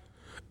like,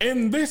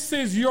 and this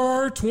is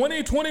your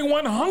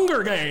 2021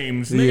 Hunger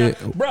Games, nigga.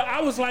 Yeah. Bro,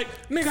 I was like,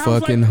 nigga,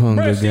 fucking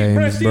Hunger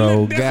Games,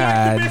 bro.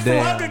 God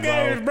damn, Hunger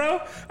Games,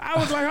 bro. I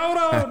was like, hold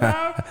on,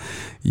 dog.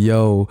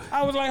 Yo,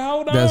 I was like,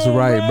 hold on. That's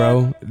right,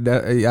 bro.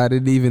 I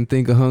didn't even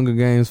think of Hunger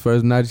Games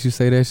first. Now that you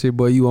say that shit,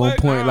 boy, you on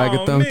point like a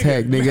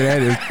thumbtack, nigga.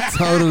 That is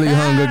totally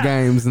Hunger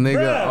Games, nigga.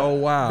 Bruh, oh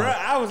wow. Bro,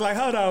 I was like,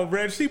 hold on,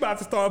 bro. She about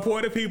to start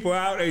pointing people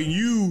out, and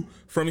you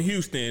from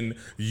Houston,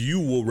 you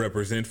will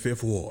represent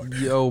Fifth Ward.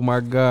 Yo, my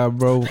God,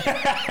 bro.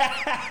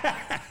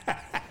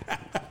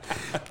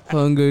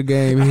 Hunger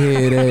Game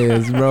head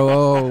ass, bro.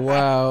 Oh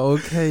wow,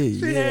 okay.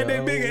 She had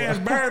that big ass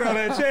bird on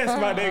her chest,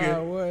 my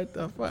nigga. What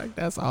the fuck?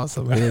 That's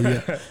awesome, man.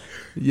 Yeah.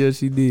 Yeah,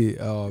 she did.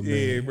 Oh man.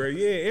 Yeah, bro.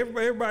 Yeah,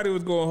 everybody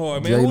was going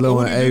hard, man. J-Lo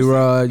and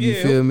A-Rod,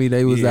 you feel me?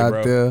 They was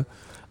out there.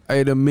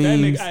 Hey, the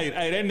memes. That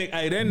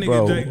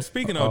nigga Jay,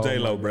 speaking of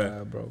J-Lo,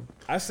 bro.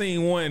 I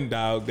seen one,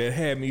 dog, that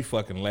had me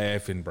fucking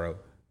laughing, bro.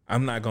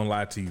 I'm not gonna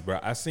lie to you, bro.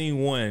 I seen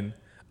one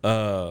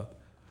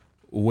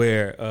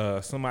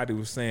where somebody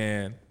was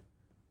saying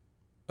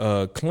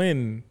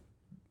Clinton,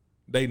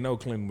 they know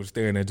Clinton was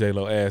staring at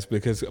J-Lo ass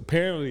because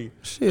apparently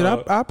shit,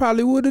 I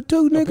probably would have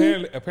too,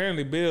 nigga.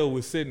 Apparently Bill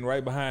was sitting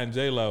right behind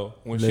J-Lo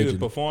when she was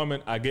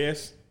performing, I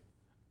guess,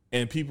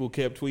 and people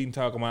kept tweeting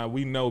talking about,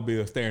 we know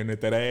Bill staring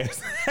at that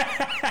ass.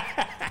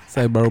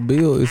 Say, bro,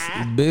 Bill.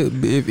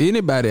 If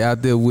anybody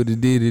out there would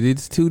have did it,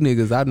 it's two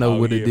niggas I know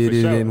would have did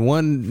it, and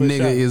one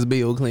nigga is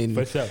Bill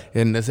Clinton,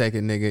 and the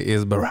second nigga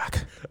is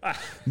Barack.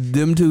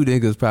 Them two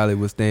niggas probably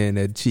was staring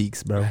at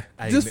cheeks, bro,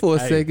 just for a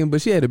second.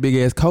 But she had a big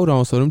ass coat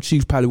on, so them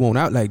cheeks probably won't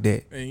out like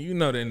that. And you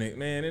know that nigga,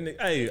 man.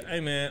 Hey,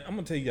 man, I'm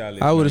gonna tell y'all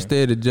this. I would have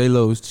stared at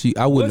J-Lo's cheek.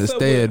 I wouldn't have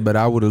stared, but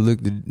I would have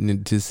looked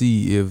to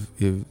see if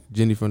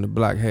Jenny from the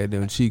block had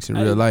them cheeks in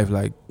real life,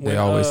 like they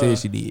always said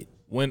she did.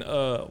 When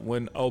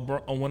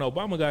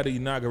Obama got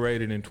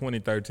inaugurated in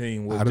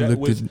 2013, was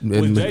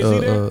Jay-Z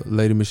there?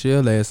 Lady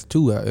Michelle asked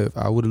too.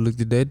 I would have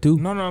looked at that too.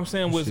 No, I'm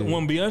saying when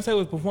Beyonce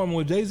was performing,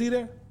 was Jay-Z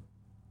there?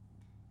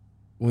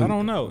 I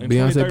don't know. In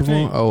Beyonce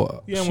performed?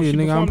 Oh, yeah, shit,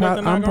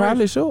 nigga, I'm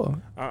probably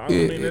sure. I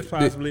mean, that's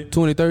possibly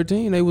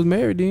 2013. They was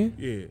married then.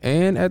 Yeah.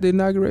 And at the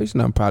inauguration,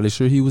 I'm probably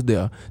sure he was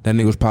there. That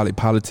nigga was probably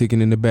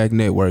politicking in the back,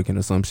 networking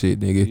or some shit,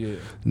 nigga. Yeah.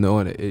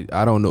 Knowing it,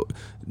 I don't know.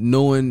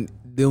 Knowing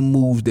them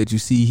moves that you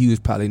see, he was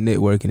probably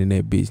networking in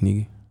that bitch,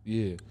 nigga.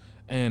 Yeah.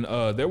 And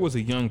there was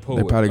a young poet.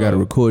 They probably got a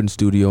recording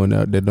studio in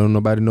there that don't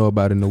nobody know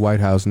about in the White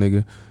House,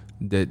 nigga.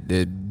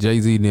 That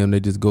Jay-Z and them,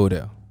 they just go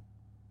there.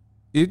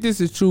 If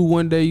this is true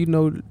one day, you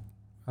know,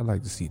 I'd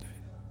like to see that.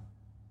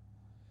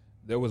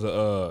 There was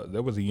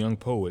a young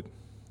poet,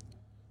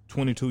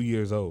 22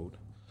 years old,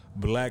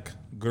 black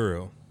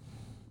girl.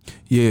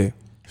 Yeah.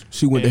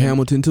 She went to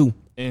Hamilton too.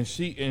 And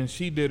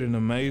she did an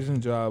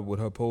amazing job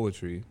with her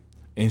poetry,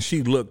 and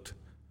she looked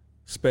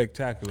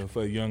spectacular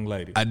for a young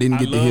lady. I didn't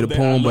get to hear the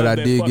poem, but I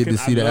did get to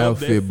see the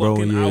outfit,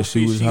 bro. Yeah,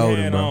 she was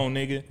holding, bro. On,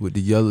 nigga. With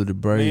the yellow, the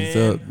braids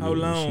up.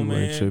 Hold on, she man.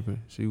 wasn't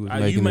tripping. She was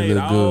making you made it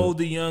look good. all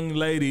the young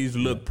ladies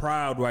look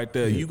proud right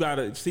there. You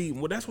gotta see.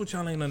 Well, that's what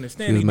y'all ain't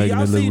understanding. She was making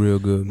it look real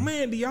good.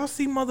 Man, do y'all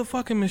see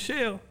motherfucking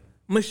Michelle?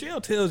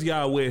 Michelle tells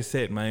y'all where it's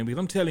at, man. Because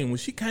I'm telling you, when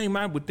she came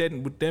out with that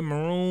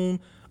maroon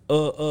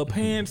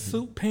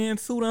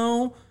pantsuit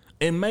on,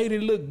 and made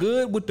it look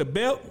good with the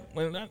belt.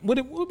 What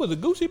was a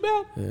Gucci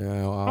belt?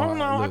 Yeah, I don't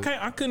know.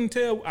 I couldn't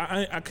tell.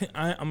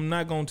 I'm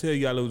not gonna tell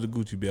y'all it was a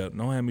Gucci belt.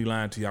 Don't have me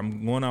lying to you.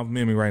 I'm going off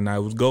memory right now.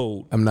 It was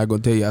gold. I'm not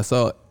gonna tell you I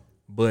saw it,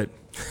 but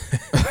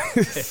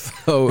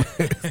so.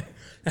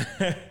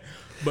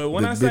 But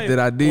when I say that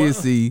I did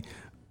see,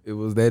 it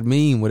was that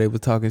meme where they were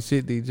talking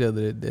shit to each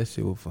other. That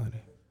shit was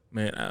funny.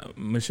 Man,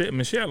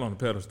 Michelle on the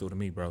pedestal to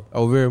me, bro.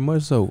 Oh, very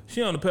much so.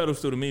 She on the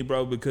pedestal to me,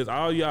 bro, because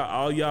all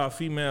y'all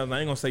females, I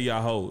ain't gonna say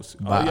y'all hoes.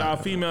 All y'all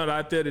females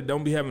out there that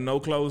don't be having no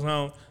clothes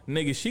on,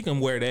 nigga, she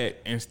can wear that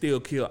and still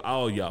kill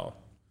all y'all.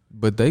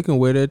 But they can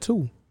wear that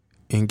too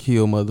and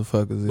kill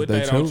motherfuckers if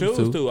they don't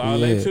choose to. All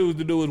they choose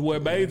to do is wear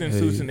bathing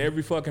suits in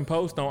every fucking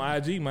post on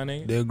IG, my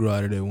nigga. They'll grow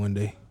out of that one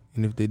day.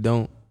 And if they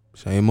don't,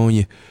 shame on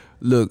you.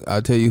 Look,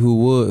 I'll tell you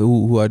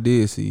who I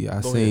did see.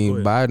 I seen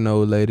Biden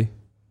old lady.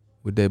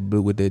 With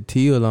that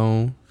teal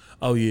on.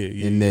 Oh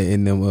yeah. And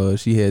them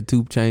she had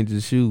 2 changes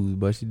of shoes,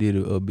 but she did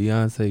a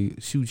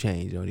Beyonce shoe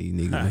change on these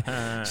niggas,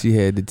 man. She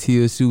had the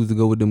teal shoes to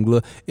go with them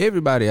gloves.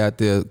 Everybody out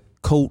there,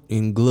 coat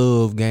and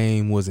glove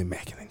game was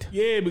immaculate.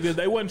 Yeah, because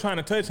they wasn't trying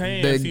to touch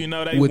hands. That, You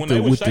know, with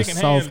the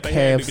soft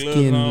calf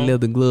skin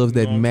leather gloves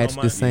that match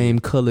the same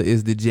color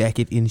as the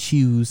jacket and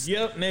shoes.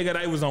 Yep, nigga,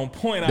 they was on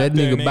point. That out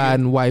there, nigga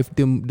Biden wife,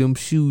 them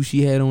shoes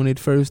she had on at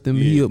first.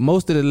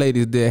 Most of the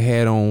ladies there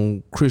had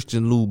on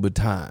Christian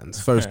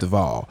Louboutins. First of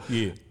all,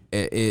 yeah.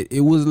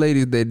 It was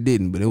ladies that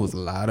didn't, but it was a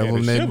lot of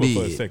them that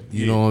did.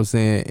 You know what I'm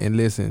saying? And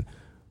listen,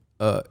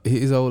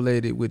 his old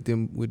lady with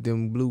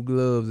them blue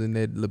gloves and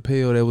that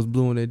lapel that was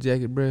blue in that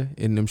jacket, bruh,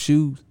 and them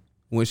shoes.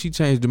 When she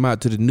changed them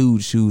out to the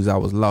nude shoes, I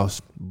was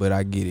lost, but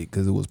I get it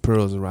because it was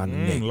pearls around the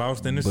neck.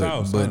 Lost in the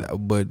sauce.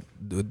 But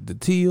the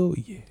teal,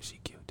 yeah, she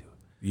killed it.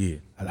 Yeah,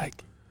 I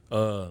like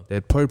it.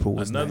 That purple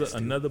was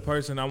another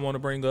person I want to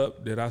bring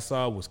up that I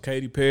saw was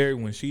Katy Perry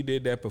when she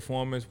did that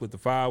performance with the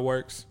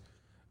fireworks.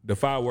 The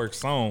fireworks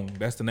song,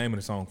 that's the name of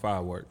the song,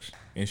 Fireworks.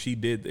 And she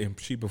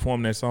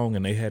performed that song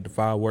and they had the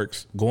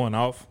fireworks going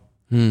off.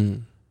 I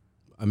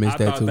missed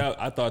that too.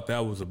 I thought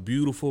that was a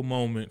beautiful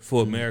moment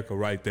for America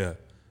right there.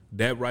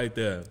 That right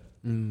there.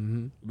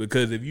 Mm-hmm.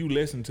 Because if you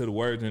listen to the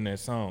words in that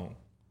song,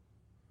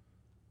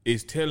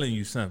 it's telling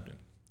you something.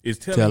 It's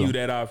telling you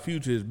that our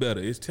future is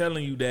better. It's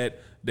telling you that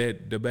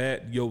the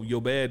bad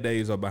your bad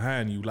days are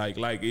behind you. Like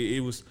it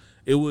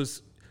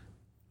was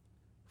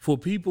for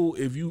people,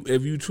 if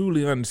you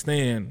truly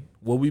understand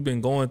what we've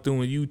been going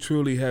through and you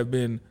truly have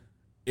been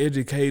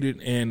educated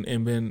and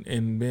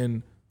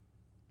been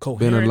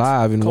coherent, been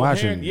alive and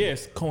watching.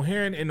 Yes,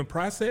 coherent in the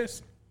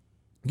process,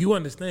 you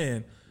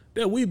understand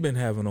that we've been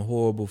having a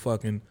horrible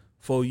fucking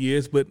 4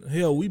 years, but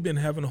hell, we've been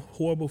having a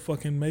horrible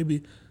fucking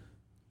maybe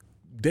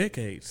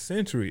decades,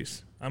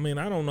 centuries. I mean,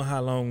 I don't know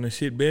how long this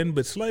shit been,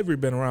 but slavery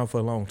been around for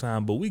a long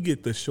time, but we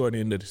get the short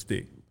end of the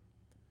stick.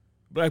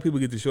 Black people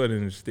get the short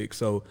end of the stick.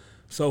 So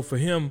for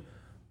him,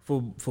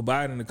 for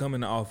Biden to come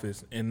into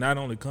office and not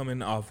only come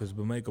into office,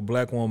 but make a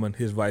black woman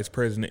his vice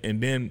president,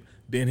 and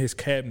then his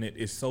cabinet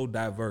is so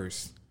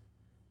diverse.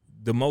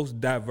 The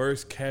most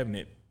diverse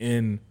cabinet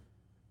in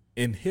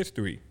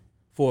history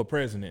for a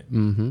president.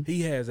 Mm-hmm.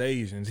 He has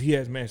Asians, he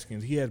has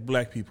Mexicans, he has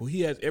black people,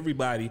 he has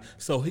everybody.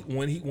 So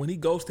when he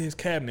goes to his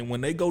cabinet, when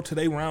they go to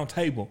their round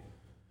table,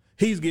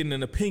 he's getting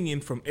an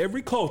opinion from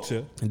every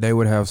culture. They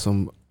would have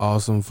some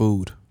awesome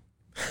food.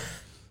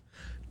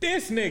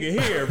 This nigga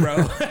here,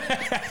 bro.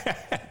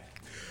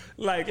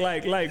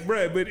 like,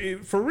 bro.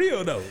 But for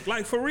real though,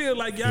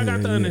 y'all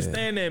got to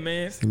understand that,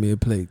 man. Give me a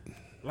plate.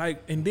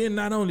 Like, and then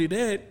not only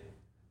that,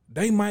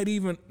 they might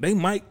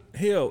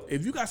hell,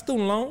 if you got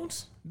student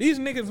loans, these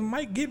niggas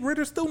might get rid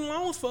of student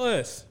loans for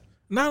us.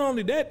 Not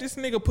only that, this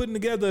nigga putting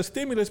together a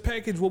stimulus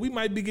package where we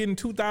might be getting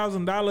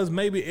 $2,000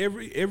 maybe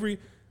every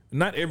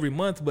not every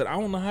month, but I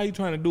don't know how he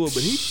trying to do it.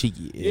 But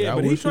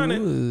he's trying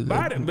to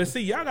buy it. But see,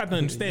 y'all got to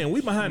understand,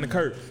 we behind the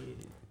curve.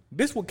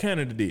 This what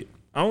Canada did.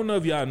 I don't know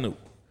if y'all knew.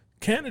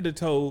 Canada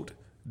told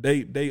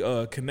they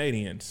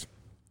Canadians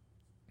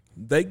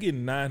they get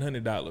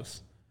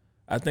 $900.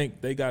 I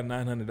think they got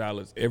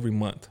 $900 every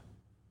month.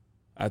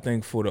 I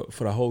think for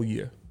the whole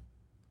year.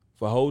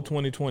 For whole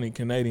 2020,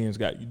 Canadians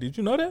got you. Did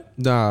you know that?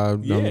 Nah,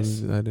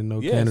 yes. I didn't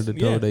know Canada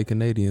told they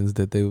Canadians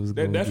that they was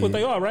going That's what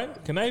they are,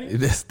 right? Canadians?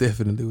 That's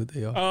definitely what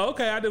they are. Oh,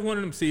 okay. I just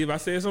wanted them to see if I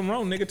said something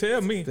wrong, nigga,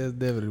 tell me. That's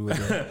definitely what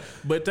they are.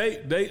 But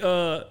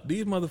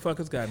these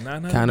motherfuckers got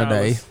 $900.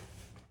 Canada.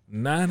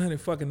 $900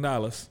 fucking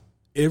dollars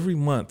every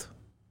month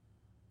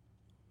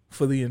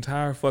for the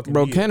entire fucking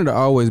year. Canada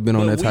always been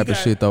on that type of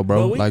shit though,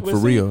 bro. Like for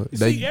real.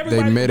 They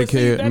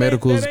Medicare,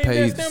 medicals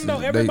paid.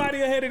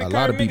 Everybody ahead of the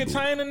curve. Nigga,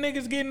 China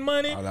niggas getting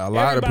money. A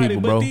lot of people,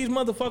 bro. But these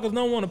motherfuckers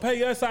don't want to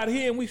pay us out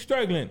here and we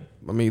struggling.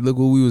 I mean, look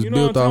what we was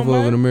built off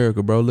of in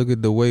America, bro. Look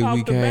at the way we came.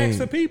 Off the backs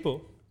of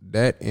people.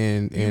 That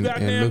and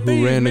look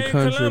who ran the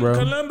country, bro.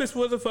 Columbus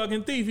was a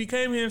fucking thief. He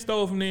came here and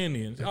stole from the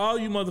Indians. All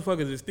you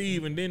motherfuckers is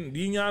thief, and then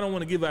y'all don't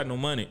want to give out no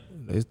money.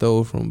 They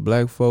stole from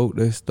black folk.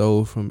 They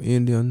stole from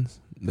Indians.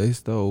 They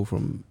stole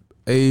from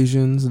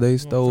Asians. They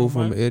stole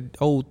from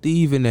old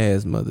thieving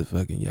ass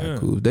motherfucking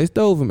Yakuts. Yeah. They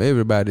stole from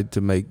everybody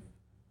to make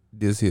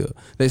this here.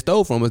 They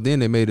stole from us, then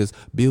they made us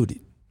build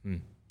it.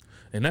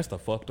 And that's the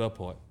fucked up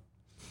part.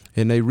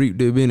 And they reaped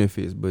their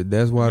benefits, but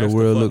that's why the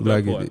world looked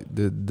like it.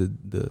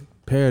 The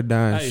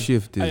paradigm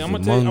shift is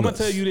among us. I'm gonna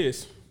tell you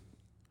this.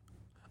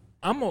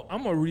 I'm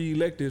gonna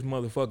re-elect this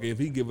motherfucker if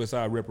he give us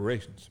our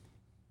reparations.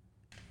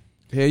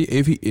 Hey,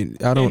 if he,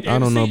 I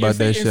don't know about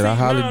that shit. I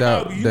highly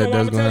doubt that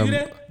that's gonna happen.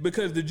 That?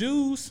 Because the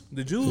Jews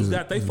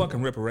got they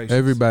fucking reparations.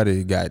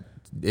 Everybody got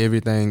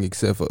everything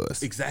except for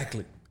us.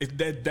 Exactly.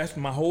 That's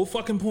my whole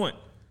fucking point.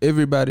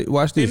 Everybody,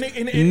 watch this.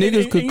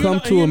 Niggas could come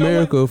to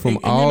America from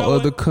all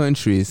other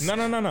countries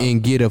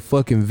and get a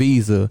fucking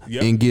visa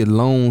and get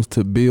loans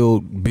to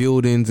build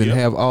buildings and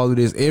have all of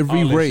this.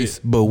 Every race,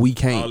 but we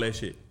can't. All that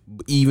shit.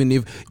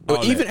 Even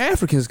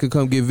Africans could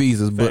come get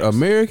visas, but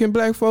American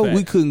black folk,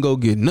 we couldn't go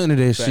get none of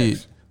that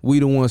shit. We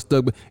the ones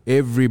stuck, but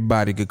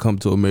everybody could come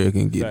to America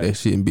and get that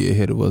shit and be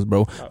ahead of us,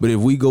 bro. But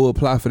if we go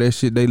apply for that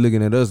shit, they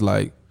looking at us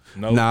like,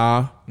 nope.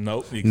 Nah,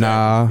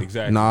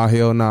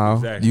 hell nah.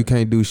 Exactly. You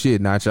can't do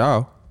shit. Not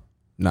y'all.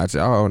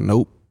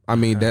 Nope. I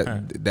mean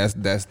that's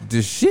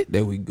the shit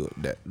that we go.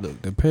 That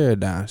look, the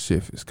paradigm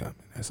shift is coming.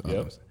 That's all.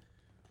 Yep.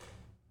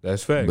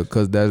 That's facts.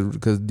 Because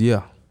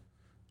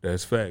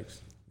that's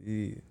facts.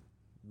 Yeah.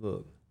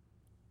 Look.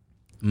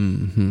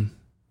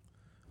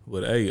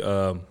 But hey,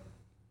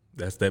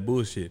 that's that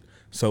bullshit.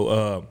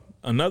 So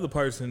another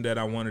person that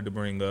I wanted to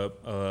bring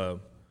up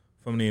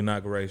from the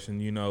inauguration,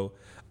 you know,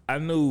 I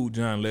knew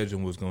John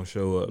Legend was gonna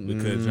show up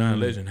because John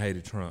Legend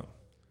hated Trump.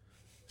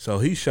 So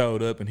he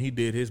showed up and he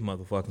did his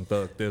motherfucking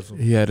thug thistle.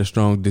 He had a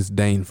strong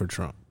disdain for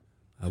Trump.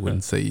 I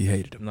wouldn't say he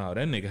hated him. No,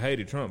 that nigga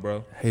hated Trump,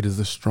 bro. Hate is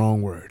a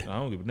strong word. I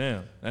don't give a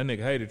damn. That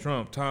nigga hated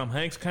Trump. Tom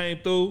Hanks came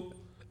through.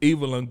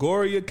 Eva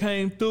Longoria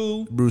came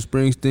through. Bruce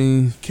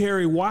Springsteen.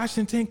 Kerry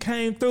Washington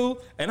came through.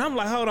 And I'm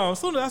like, hold on. As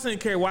soon as I seen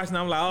Kerry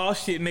Washington, I'm like, oh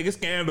shit, nigga,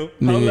 scandal.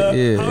 Hold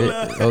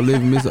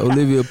up. Miss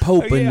Olivia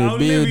Pope in the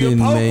building,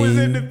 Pope man. was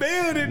in the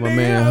building, my nigga,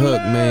 man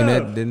Huck, man.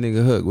 That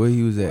nigga Huck, where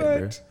he was at,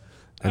 bro?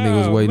 That nigga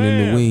was waiting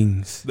in the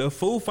wings. The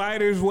Foo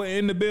Fighters were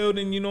in the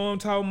building, you know what I'm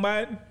talking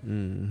about?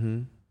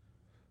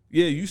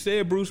 Yeah, you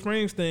said Bruce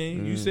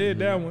Springsteen. You said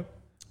that one.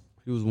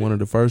 He was one of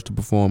the first to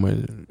perform.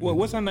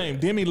 What's her name?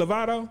 Demi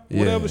Lovato? Yeah.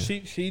 Whatever.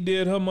 She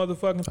did her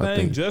motherfucking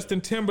thing.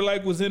 Justin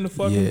Timberlake was in the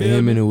fucking building.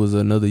 Him and it was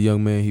another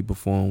young man he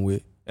performed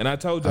with. And I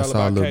told y'all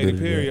about Katy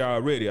Perry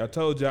already. I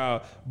told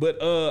y'all. But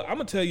I'm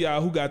going to tell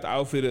y'all who got the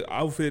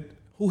outfit,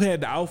 who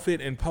had the outfit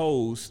and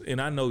pose.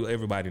 And I know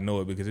everybody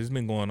know it because it's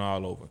been going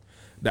all over.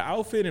 The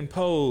outfit and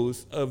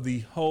pose of the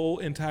whole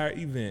entire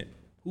event.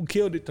 Who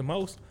killed it the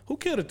most? Who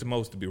killed it the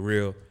most, to be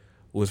real,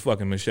 was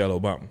fucking Michelle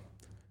Obama.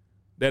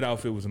 That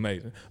outfit was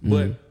amazing.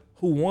 But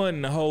who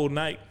won the whole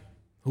night,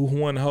 who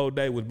won the whole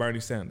day was Bernie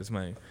Sanders,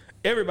 man.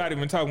 Everybody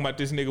been talking about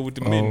this nigga with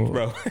the mittens,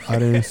 bro. I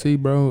didn't see,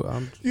 bro.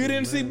 You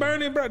didn't see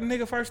Bernie, bro?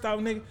 Nigga, first off,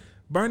 nigga,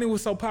 Bernie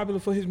was so popular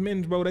for his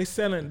mittens, bro.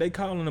 They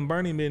calling them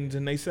Bernie mittens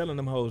and they selling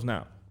them hoes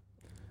now.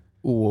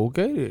 Oh,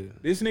 okay then.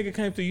 This nigga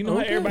came through. You know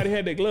how everybody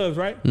had their gloves,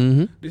 right?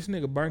 This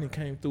nigga Bernie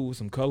came through with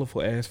some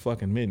colorful ass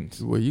fucking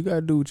mittens. Well, you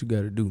gotta do what you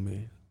gotta do,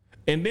 man.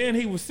 And then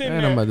he was sitting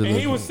there, and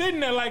he was sitting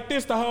there like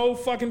this the whole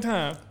fucking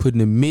time. Putting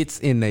the mitts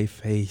in their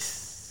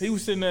face. He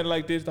was sitting there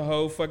like this the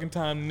whole fucking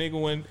time. That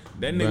nigga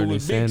Bernie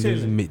was big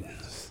Sanders chilling.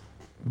 mittens.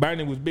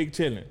 Bernie was big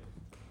chilling.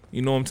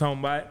 You know what I'm talking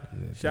about?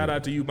 Yeah, shout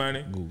out to you,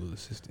 Bernie. Google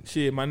Assistant.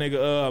 Shit, my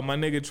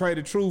nigga Trey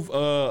the Truth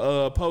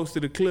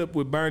posted a clip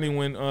with Bernie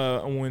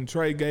when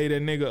Trey gave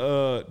that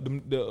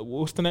nigga the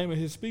what's the name of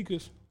his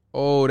speakers?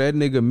 Oh, that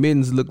nigga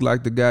mittens look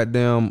like the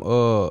goddamn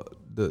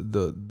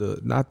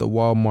the not the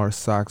Walmart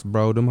socks,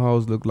 bro. Them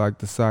hoes look like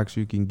the socks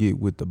you can get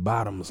with the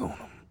bottoms on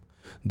them.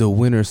 The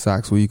winter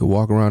socks where you can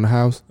walk around the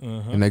house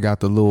and they got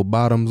the little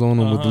bottoms on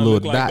them with the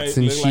little dots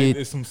and shit. Like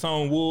it's some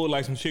sewn wool,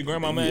 like some shit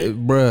grandma made. Yeah,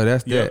 bruh,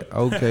 that's that.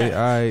 Okay,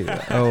 all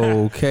right.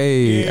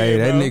 Okay. Hey,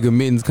 that nigga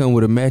mittens come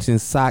with a matching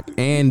sock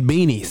and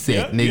beanie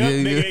set,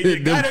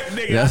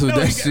 nigga. That's what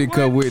that shit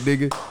come with,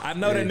 nigga. I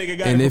know that nigga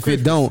got and it if for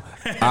it don't,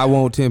 I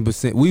want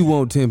 10%. We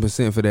want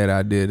 10% for that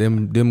idea.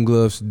 Them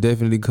gloves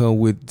definitely come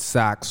with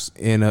socks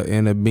and a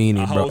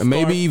beanie, bro. Scarf,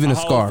 maybe even a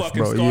scarf,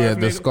 bro. Scarf,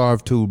 the nigga.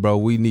 scarf too, bro.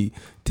 We need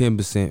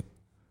 10%.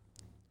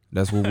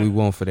 That's what we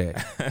want for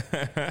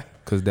that.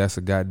 Cause that's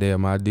a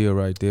goddamn idea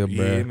right there,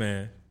 bro. Yeah,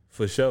 man.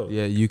 For sure.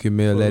 Yeah, you can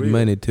mail that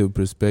money to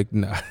Perspective.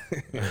 Nah.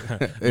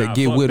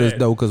 Get with us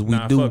though, cause we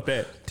do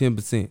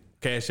 10%.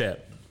 Cash App.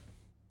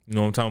 You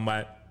know what I'm talking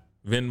about?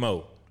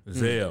 Venmo,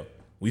 Zelle.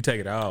 We take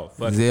it all.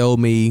 Fuck Zelle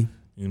me.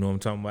 You know what I'm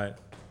talking about?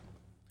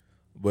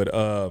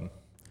 But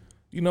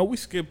you know, we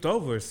skipped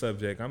over a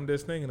subject. I'm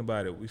just thinking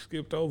about it. We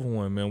skipped over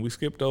one, man. We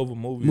skipped over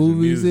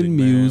movies and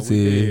music.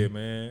 Man. We did,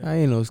 man. I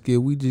ain't no skip.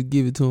 We just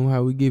give it to him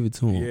how we give it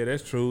to him. Yeah,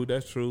 that's true.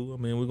 That's true. I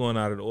mean, we're going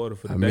out of the order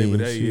for the day,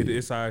 but hey,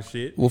 it's our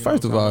shit. Well,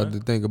 first of all,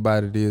 the thing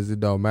about it is it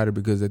don't matter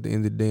because at the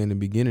end of the day, in the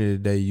beginning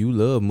of the day, you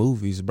love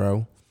movies,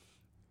 bro.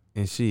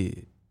 And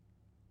shit.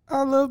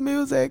 I love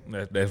music.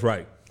 That's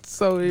right.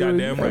 So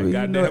goddamn right.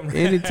 Goddamn right.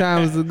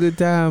 Anytime is a good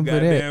time for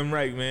that. Goddamn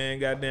right, man.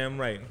 Goddamn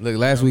right. Look,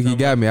 last week he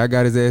got me. I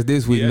got his ass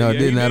this week.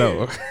 Didn't I?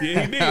 Though?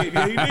 Yeah, he did. Yeah, he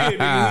did.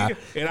 Nigga.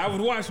 And I was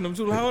watching him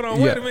too. Like, hold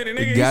on, wait a minute,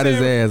 nigga. Got his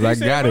ass.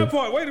 I got him.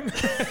 Wait a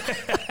minute.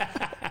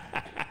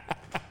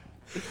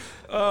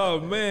 Oh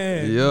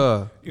man.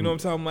 Yeah. You know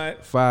what I'm talking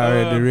about?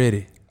 Fire at the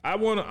ready.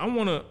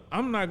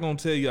 I'm not gonna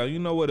tell y'all. You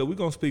know what? We're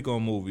gonna speak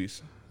on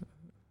movies.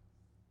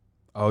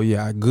 Oh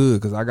yeah,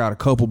 good. Cause I got a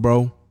couple,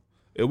 bro.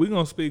 If we're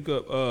gonna speak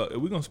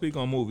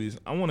on movies,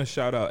 I want to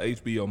shout out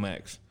HBO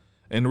Max.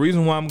 And the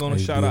reason why I'm gonna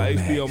shout out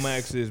HBO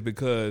Max is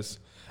because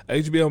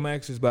HBO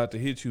Max is about to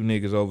hit you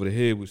niggas over the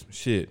head with some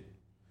shit,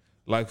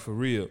 like for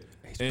real.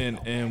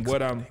 And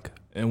what I'm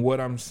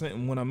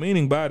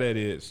meaning by that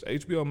is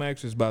HBO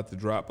Max is about to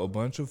drop a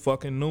bunch of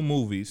fucking new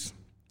movies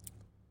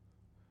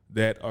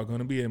that are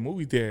gonna be in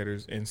movie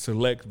theaters and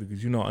select,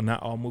 because you know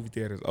not all movie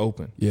theaters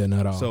open. Yeah,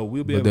 not all. So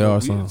we'll be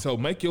able to. So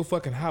make your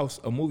fucking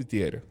house a movie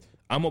theater.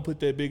 I'm gonna put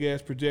that big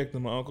ass projector,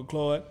 my Uncle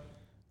Claude.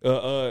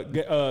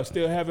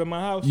 Still have in my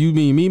house. You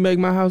mean me make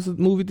my house a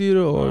movie theater,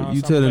 or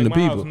you telling the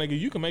people? House, nigga,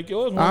 you can make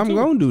yours. I'm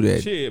gonna do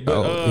that. Shit,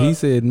 but he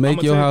said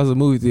make your house a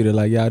movie theater.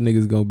 Like y'all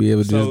niggas gonna be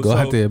able to just go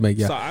out there and make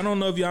y'all. So I don't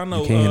know if y'all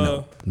know.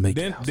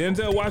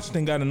 Denzel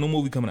Washington got a new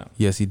movie coming out.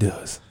 Yes, he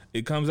does.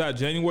 It comes out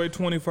January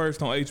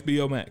 21st on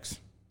HBO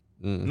Max.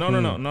 Mm-hmm. No.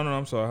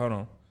 I'm sorry. Hold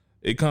on.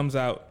 It comes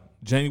out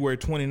January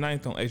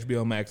 29th on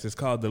HBO Max. It's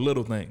called The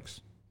Little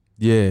Things.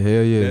 Yeah,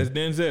 hell yeah. That's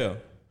Denzel.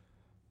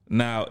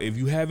 Now, if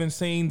you haven't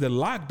seen the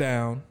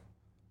lockdown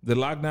with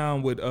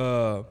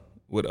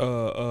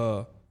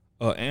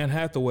Anne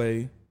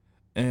Hathaway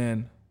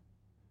and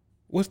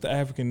what's the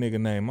African nigga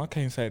name? I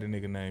can't say the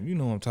nigga name. You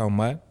know what I'm talking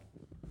about.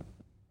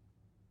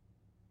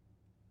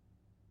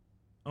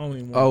 I don't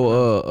even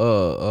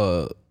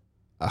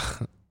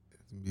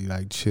be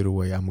like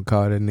Chitaway. I'm gonna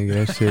call that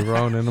nigga that shit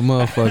wrong in the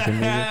motherfucking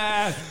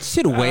nigga.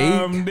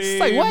 Chitaway.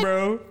 Say what,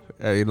 bro?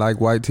 Hey, like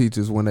white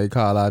teachers when they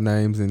call our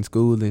names in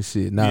school and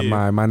shit. Not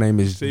mine. My name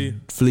is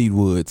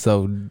Fleetwood.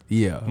 So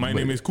yeah. My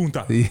name is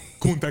Kunta.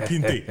 Kunta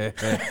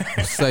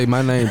Kinte. Say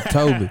my name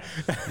Toby.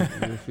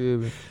 You feel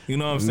me? You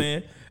know what I'm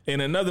saying? And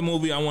another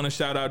movie I want to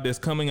shout out that's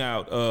coming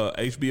out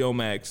HBO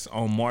Max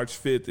on March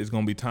 5th is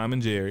gonna be Tom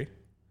and Jerry.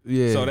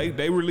 Yeah. So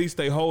they released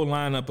a whole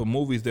lineup of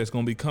movies that's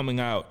gonna be coming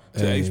out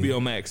to HBO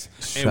Max.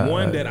 And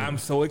one that I'm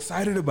so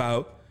excited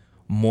about,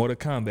 Mortal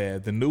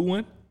Kombat, the new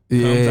one.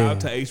 Comes out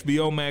to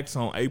HBO Max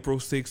on April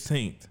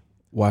 16th.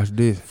 Watch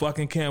this.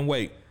 Fucking can't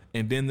wait.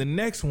 And then the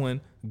next one,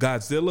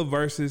 Godzilla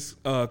vs.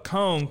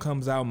 Kong,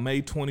 comes out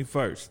May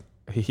 21st.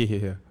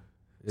 Yeah.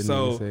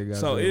 So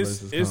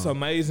it's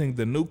amazing.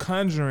 The new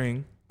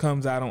Conjuring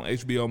comes out on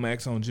HBO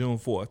Max on June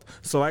 4th.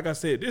 So like I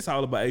said, this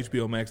all about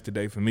HBO Max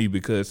today for me,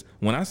 because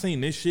when I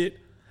seen this shit,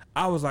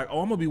 I was like, oh,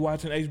 I'm gonna be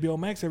watching HBO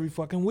Max every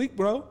fucking week,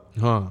 bro.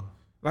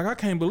 Like, I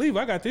can't believe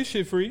I got this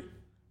shit free.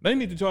 They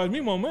need to charge me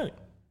more money.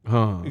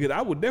 Because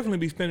I would definitely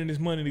be spending this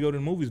money to go to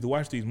the movies to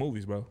watch these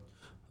movies, bro.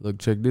 Look,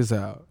 check this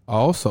out.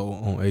 Also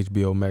on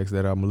HBO Max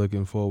that I'm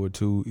looking forward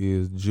to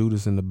is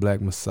Judas and the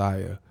Black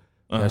Messiah.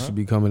 That should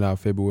be coming out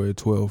February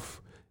 12th.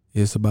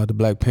 It's about the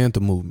Black Panther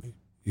movement.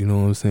 You know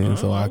what I'm saying?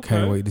 So I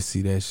can't wait to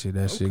see that shit.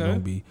 That shit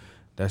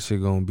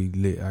gonna be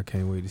lit. I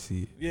can't wait to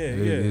see it.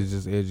 It's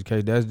just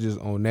educate. That's just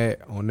on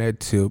that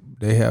tip.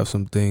 They have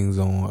some things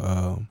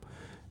on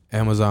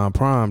Amazon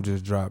Prime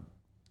just dropped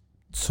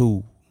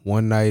 2.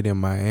 One Night in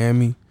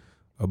Miami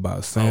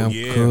about Sam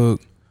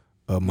Cooke,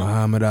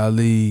 Muhammad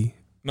Ali.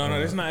 No,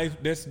 that's not.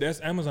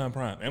 That's Amazon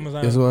Prime.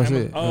 That's what I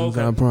said.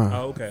 Amazon Prime.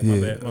 Oh, okay.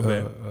 Yeah, my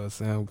bad.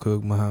 Sam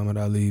Cooke, Muhammad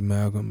Ali,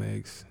 Malcolm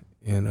X,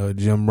 and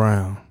Jim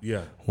Brown.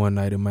 Yeah. One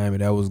Night in Miami.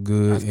 That was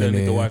good. I still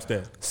need to watch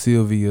that.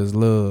 Sylvia's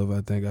Love.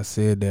 I think I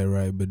said that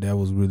right, but that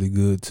was really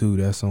good too.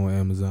 That's on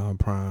Amazon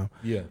Prime.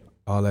 Yeah.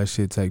 All that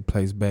shit take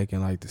place back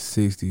in like the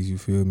 60s. You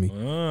feel me?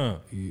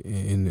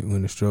 And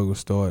when the struggle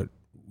started.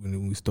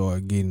 When we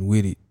start getting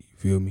with it, you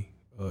feel me?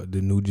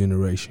 The new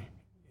generation.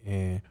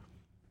 And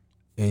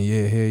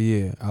yeah, hell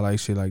yeah. I like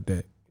shit like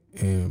that.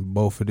 And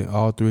both of them,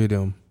 all 3 of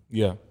them.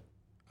 Yeah.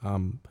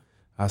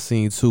 I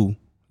seen 2.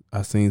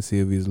 I seen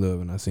Sylvia's Love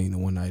and I seen the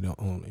One Night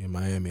in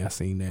Miami. I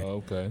seen that.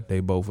 Okay.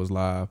 They both was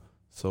live.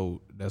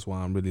 So that's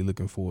why I'm really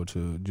looking forward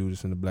to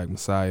Judas and the Black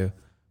Messiah.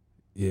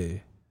 Yeah.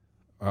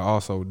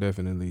 Also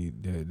definitely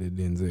the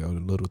Denzel,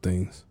 the Little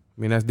Things.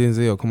 I mean, that's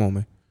Denzel. Come on,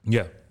 man.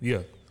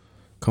 Yeah.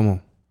 Come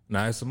on.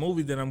 Now, it's a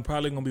movie that I'm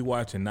probably going to be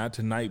watching, not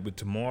tonight, but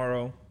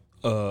tomorrow,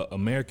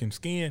 American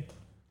Skin.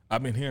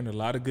 I've been hearing a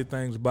lot of good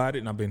things about it,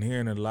 and I've been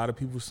hearing a lot of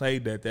people say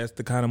that that's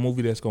the kind of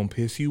movie that's going to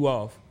piss you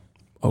off.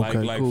 Okay,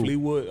 like cool.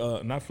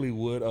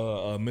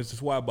 Mr.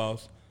 Swat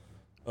Boss.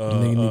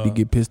 Nigga need to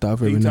get pissed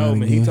off every now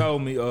and again. He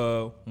told me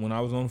when I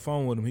was on the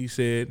phone with him, he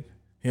said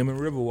him and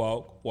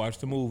Riverwalk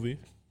watched the movie,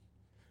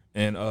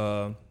 and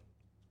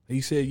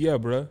he said, yeah,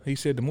 bro. He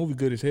said the movie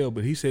good as hell,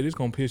 but he said it's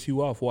going to piss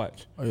you off,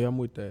 watch. Oh, yeah, I'm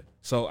with that.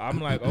 So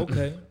I'm like,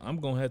 okay, I'm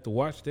going to have to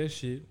watch that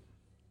shit.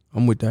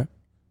 I'm with that.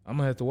 I'm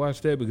going to have to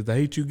watch that because The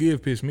Hate U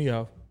Give pissed me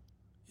off.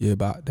 Yeah,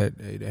 but the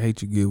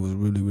Hate U Give was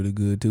really, really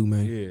good too,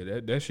 man.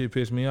 Yeah, that shit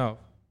pissed me off.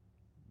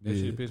 That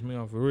shit pissed me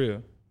off for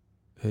real.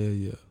 Hell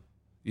yeah.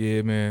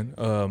 Yeah, man.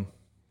 I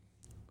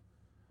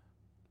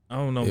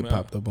don't know, man. It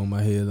popped up on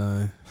my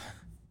headline.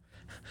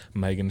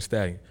 Megan Thee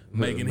Stallion.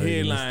 Making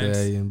headlines.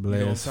 Stallion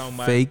blast.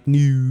 Fake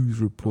news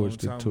reports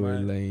that Tory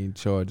Lane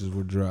charges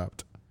were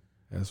dropped.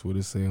 That's what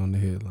it say on the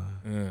headline.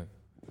 Yeah.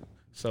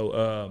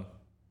 So,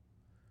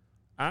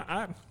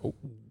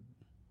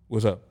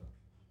 what's up?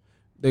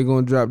 They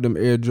gonna drop them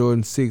Air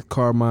Jordan 6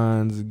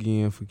 Carmines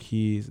again for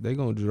kids. They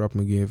gonna drop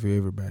them again for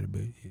everybody,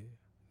 but yeah,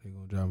 they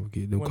gonna drop them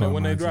again. Them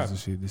when they drop? And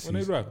shit this when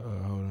season. They drop? Hold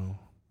on.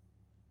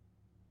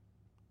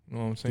 You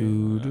know what I'm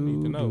saying? I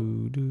need to know.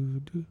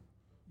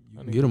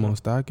 You can get them on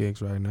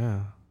StockX right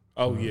now.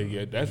 Oh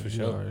yeah, that's for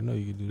sure. I already know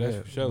you can do that's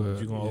that. For sure.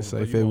 But you gonna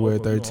say February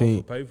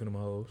 13th. Pay for them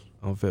hoes.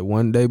 On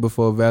one day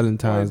before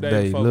Valentine's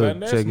Day.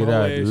 Look, check it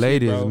out. The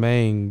ladies,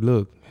 man,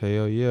 look,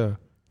 hell yeah.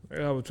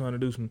 I was trying to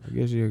do some. I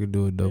guess you could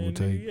do a double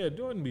take. Yeah,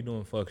 Jordan be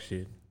doing fuck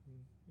shit.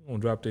 You gonna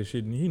drop that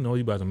shit and he know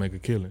he about to make a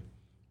killing.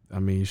 I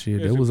mean,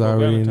 shit, that was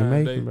already in the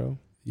making, bro.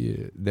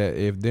 Yeah, that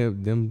if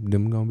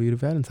them gonna be the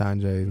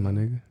Valentine J's, my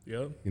nigga.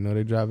 Yep. You know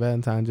they drop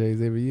Valentine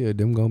J's every year.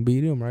 Them gonna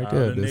be them right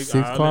there. The 6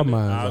 car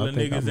mines. All the I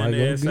think I niggas might in the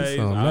go essays, get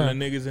some. all Now. the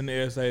niggas in the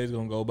essays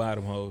gonna go buy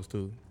them hoes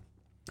too.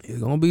 It's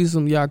gonna be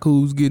some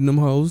Yakuts getting them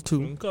hoes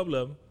too. A couple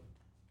of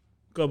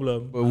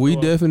them. But we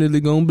definitely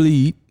gonna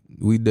bleed.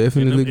 We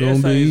definitely gonna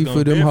bleed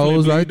for them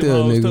hoes right there,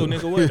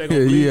 nigga. What? They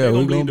gonna bleed, Yeah,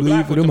 we gonna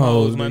bleed for them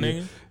hoes, my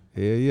nigga. nigga.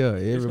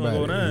 Yeah, everybody.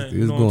 It's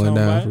You know going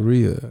down about? for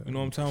real. You know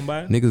what I'm talking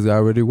about? Niggas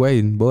already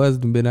waiting. Boys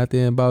done been out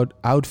there about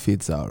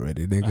outfits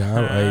already. Nigga,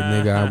 all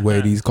right, nigga, I'm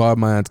waiting. These car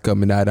mines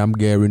coming out. I'm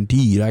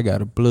guaranteed. I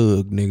got a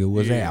plug, nigga.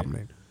 What's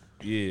happening?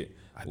 Yeah.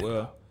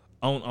 Well,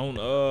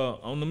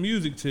 on the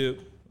music tip,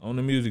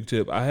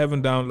 I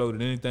haven't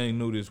downloaded anything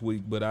new this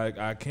week, but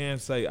I can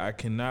say I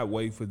cannot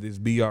wait for this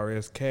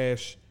BRS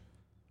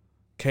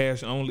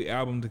Cash Only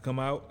album to come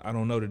out. I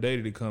don't know the date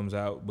that it comes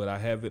out, but I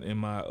have it in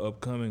my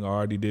upcoming. I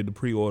already did the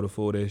pre-order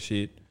for that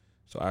shit,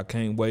 so I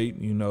can't wait.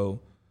 You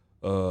know,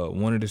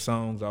 one of the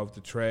songs off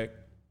the track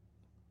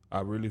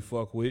I really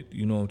fuck with.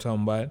 You know what I'm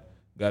talking about?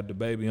 Got the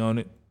baby on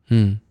it.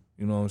 You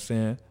know what I'm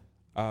saying?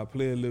 I'll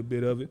play a little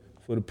bit of it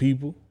for the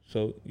people,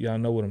 so y'all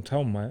know what I'm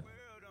talking about.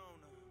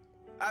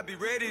 I be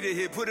ready to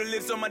hit, put her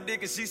lips on my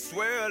dick and she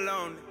swirl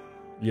on it.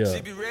 Yeah.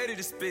 She be ready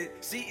to spit.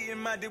 She eating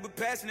my dick with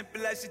passion and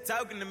feel like she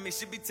talking to me.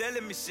 She be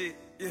telling me shit.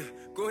 Yeah,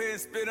 go ahead and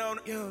spit on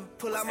it. Yeah,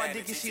 pull out my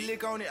dick and she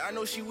lick on it. I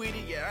know she with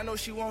it, yeah, I know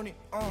she want it.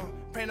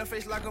 Paint her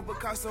face like a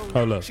Picasso.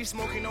 Hold up. She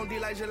smoking on D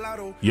like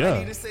gelato. Yeah.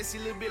 I need a sexy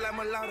little bit like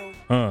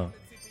mulatto.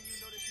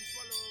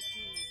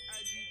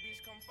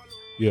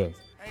 Yeah.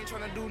 I ain't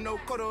tryna do no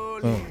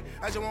cuddling.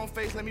 I just want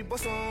face, let me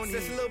bust on it.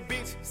 Sexy little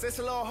bitch,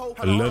 sexy little hoe.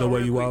 A little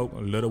way you walk, a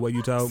little way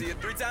you talk. See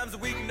it 3 times a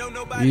week, no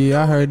nobody.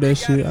 Yeah, I heard that They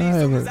shit. got I me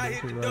haven't soon as heard I that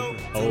hit shit the right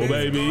dope. Oh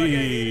baby,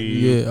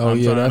 Yeah, oh,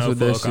 yeah, that's what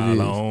that shit is.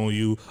 On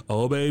you.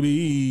 Oh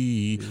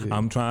baby,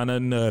 I'm trying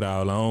to nut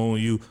all on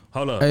you.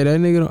 Hold up. Hey, that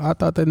nigga, I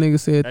thought that nigga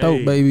said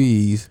throat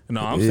babies.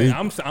 No, I'm saying,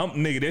 I'm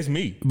nigga, that's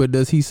me. But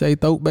does he say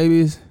throat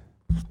babies?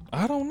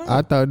 I don't know.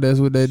 I thought that's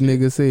what that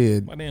nigga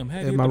said. My damn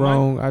head Am hit I the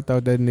wrong? I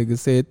thought that nigga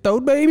said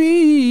throat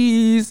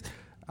babies.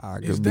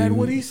 Is that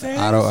what he says?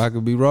 I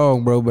could be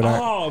wrong, bro, but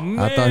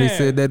I thought he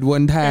said that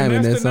one time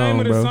in that song, bro. The name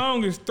of bro. the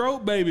song is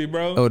Throat Baby,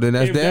 bro. Oh, then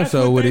that's damn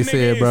sure what he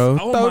said, bro.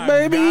 Throat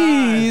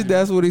babies.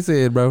 That's what he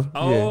said, bro.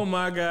 Oh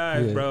my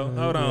gosh, bro.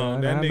 Hold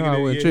on. That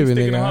nigga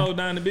sticking the hole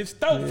down the bitch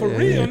throat for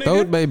real, nigga.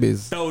 Throat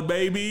babies. Throat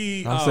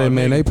baby. I say,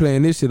 man, they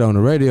playing this shit on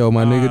the radio,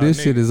 my nigga. This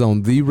shit is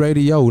on the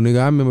radio, nigga.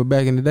 I remember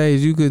back in the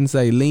days, you couldn't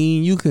say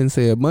lean, you couldn't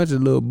say a bunch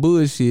of little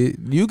bullshit.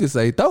 You could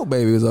say throat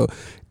baby, so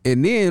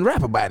and then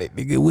rap about it,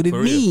 nigga. What it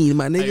mean,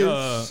 my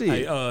nigga?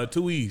 Hey,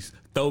 2 E's.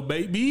 Throat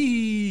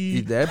baby.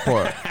 That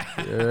part.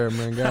 Yeah,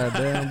 man.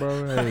 Goddamn,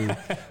 bro. Hey.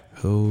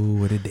 Oh,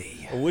 what a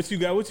day. What you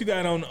got? What you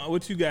got on?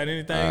 What you got?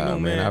 Anything new,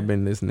 man? I've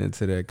been listening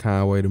to that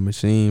Conway the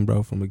Machine,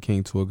 bro, from a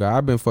king to a god.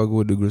 I've been fucking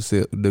with the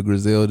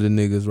Griselda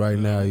niggas right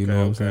now. You know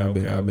what I'm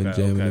saying? I've been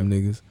jamming them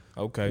niggas.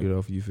 Okay. You know,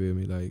 if you feel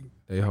me, like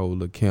they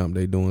hold a camp.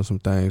 They doing some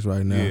things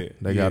right now. Yeah,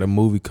 they got a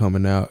movie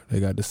coming out.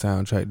 They got the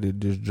soundtrack that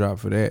just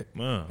dropped for that.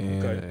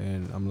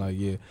 And I'm like,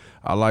 yeah,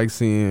 I like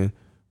seeing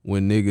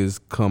when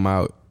niggas come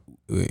out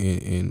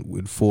in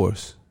with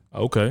force.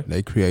 Okay.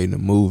 They creating a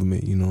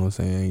movement, you know what I'm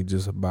saying? It ain't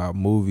just about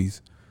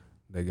movies.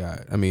 It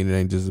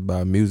ain't just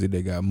about music.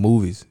 They got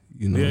movies,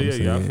 you know what I'm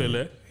saying? Yeah, I feel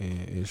that.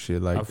 And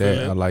shit like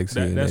that. I like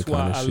seeing that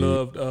kind of shit.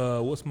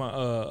 That's why I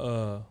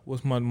loved,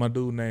 what's my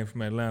dude name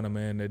from Atlanta,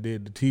 man, that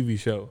did the TV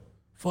show?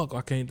 Fuck,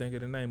 I can't think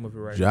of the name of it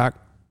right Jock?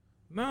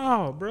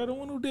 now. No, bro, the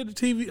one who did the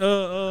TV,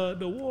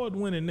 the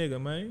award-winning nigga,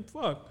 man.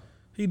 Fuck.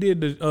 He did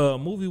the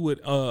movie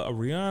with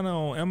Rihanna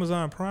on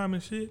Amazon Prime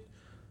and shit.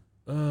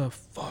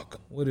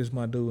 Fuck. What is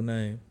my dude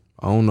name?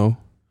 I don't know.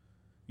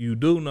 You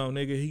do know,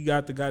 nigga. He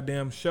got the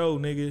goddamn show,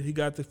 nigga. He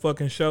got the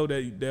fucking show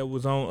that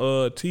was on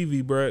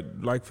TV, bro,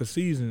 like for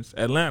seasons.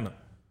 Atlanta.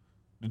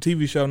 The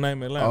TV show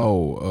named Atlanta.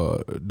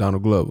 Oh,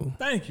 Donald Glover.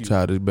 Thank you.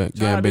 Childish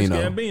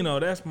Gambino.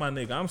 That's my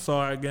nigga. I'm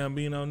sorry,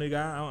 Gambino,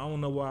 nigga. I don't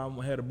know why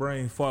I had a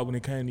brain fart when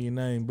it came to your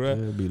name, bro.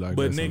 Yeah, it be like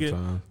but that nigga,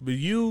 sometimes. but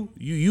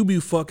you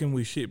be fucking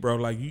with shit, bro.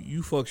 Like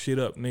you fuck shit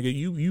up, nigga.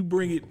 You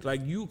bring it,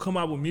 like you come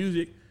out with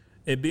music,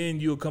 and then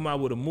you'll come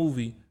out with a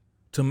movie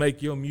to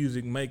make your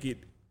music make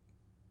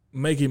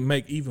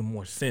even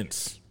more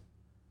sense.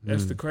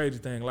 That's the crazy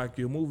thing. Like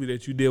your movie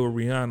that you did with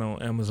Rihanna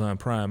on Amazon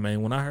Prime,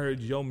 man. When I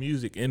heard your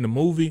music in the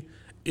movie,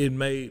 it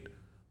made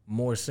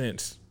more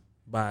sense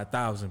by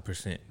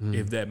 1,000%,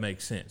 if that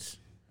makes sense.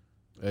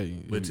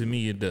 Hey, But to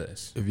me, it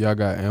does. if y'all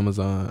got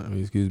Amazon,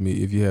 if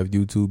you have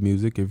YouTube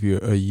Music, if you're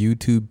a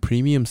YouTube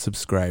Premium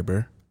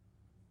subscriber,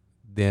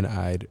 then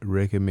I'd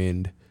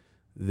recommend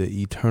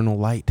The Eternal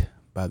Light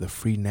by the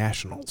Free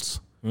Nationals.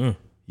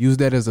 Use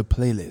that as a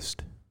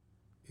playlist.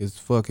 It's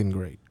fucking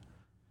great.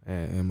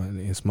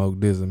 And Smoke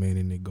Dizza, man,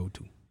 and they go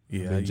to.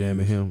 Yeah, been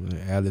jamming him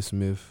and Alice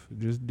Smith,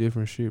 just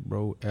different shit,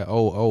 bro.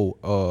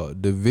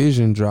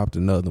 Division dropped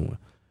another one.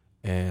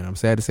 And I'm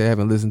sad to say I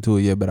haven't listened to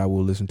it yet, but I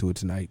will listen to it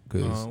tonight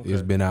because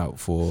it's been out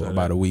for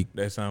about a week.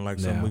 That sounds like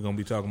something we're going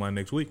to be talking about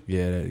next week.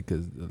 Yeah,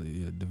 because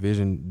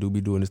Division do be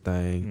doing this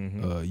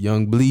thing.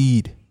 Young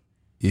Bleed,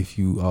 if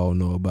you all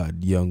know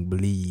about Young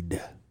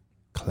Bleed,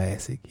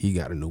 classic. He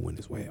got a new one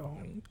as well.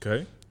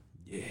 Okay.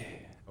 Yeah.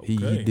 He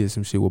did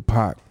some shit with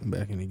Pac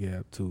back in the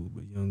Gap too,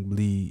 but Young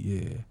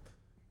Bleed,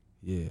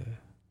 yeah.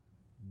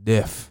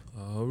 Def.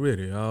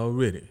 Already.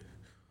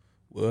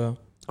 Well.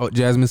 Oh,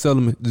 Jasmine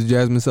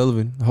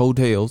Sullivan,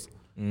 Hotels.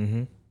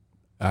 Mm-hmm.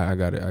 I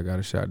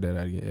gotta shout that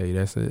out again. Hey,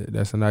 that's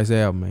a nice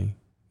album, man.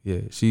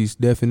 Yeah, she's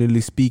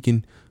definitely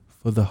speaking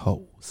for the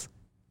hoes.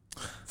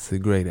 It's a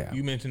great album.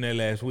 You mentioned that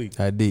last week.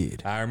 I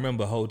did. I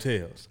remember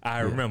Hotels. I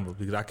remember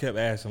because I kept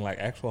asking like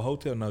actual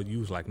hotel. No, you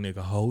was like nigga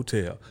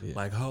hotel,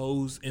 like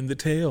hoes in the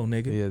tail,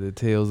 nigga. Yeah, the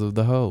tales of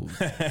the hoes.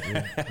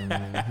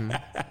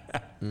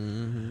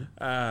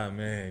 Ah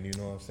man, you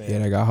know what I'm saying. Yeah,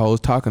 they got hoes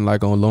talking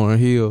like on Lauryn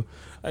Hill.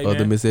 Hey,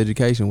 The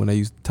Miseducation, when they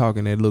used to talk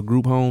in that little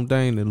group home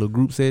thing, that little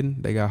group setting,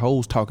 they got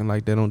hoes talking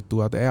like that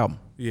throughout the album.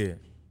 Yeah.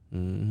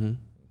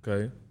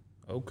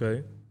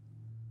 Okay.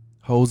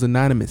 Hoes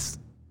Anonymous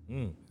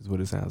is what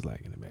it sounds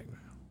like in the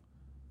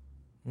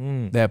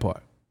background. That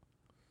part.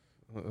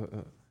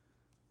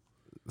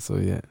 So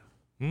yeah.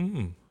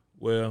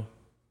 Well,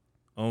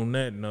 on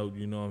that note,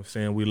 you know what I'm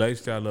saying, we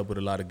laced y'all up with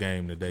a lot of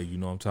game today. You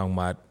know what I'm talking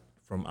about.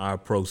 From our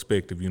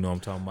perspective, you know what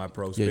I'm talking about,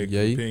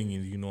 prospective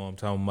opinions, you know what I'm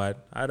talking about,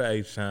 out of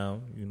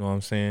H-Town, you know what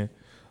I'm saying.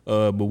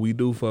 But we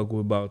do fuck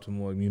with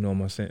Baltimore, you know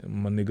what I'm saying.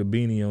 My nigga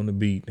Beanie on the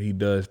beat, he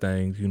does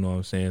things, you know what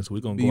I'm saying. So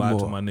we gonna go out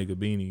to my nigga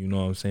Beanie, you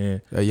know what I'm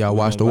saying. Hey, y'all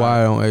watch The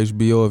Wire on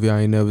HBO if y'all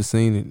ain't never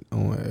seen it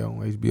on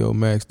HBO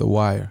Max. The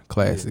Wire,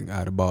 classic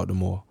out of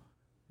Baltimore.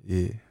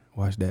 Yeah,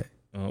 watch that.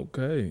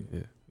 Okay.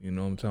 Yeah. You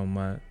know what I'm talking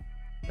about.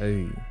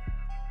 Hey.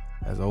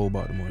 That's old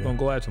Baltimore. We gonna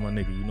go out to my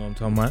nigga, you know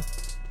what I'm talking about.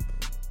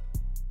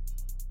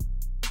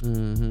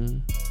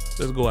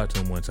 Let's go out to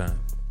him one time.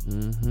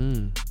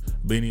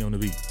 Beanie on the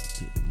beat.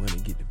 Get the money,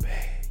 get the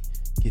bag.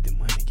 Get the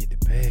money, get the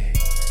bag.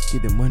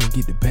 Get the money,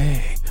 get the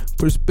bag.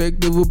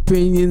 Perspective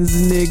opinions,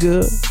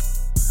 nigga.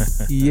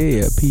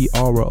 Yeah,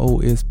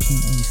 PROSPECTIVEOPINIONS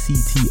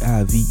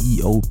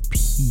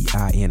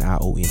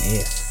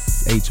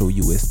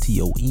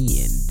HOUSTON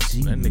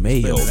Gmail,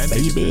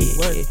 baby.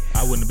 What?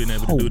 I wouldn't have been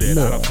able to do that.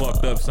 I'd have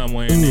fucked up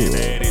somewhere and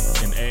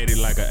then added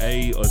like an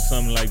A or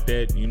something like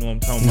that. You know what I'm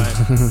talking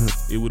about?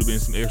 It would have been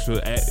some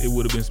extra. It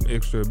would have been some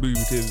extra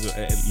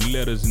abbreviatives,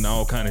 letters, and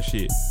all kind of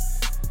shit.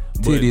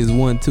 Titties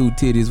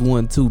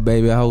 1 2,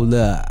 baby. Hold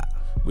up.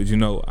 But you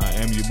know, I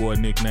am your boy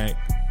Nick Nack,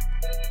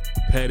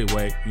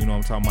 Paddywhack. You know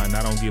what I'm talking about. And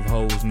I don't give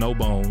hoes no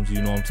bones.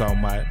 You know what I'm talking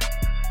about.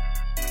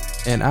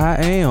 And I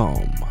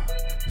am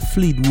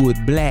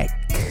Fleetwood Black,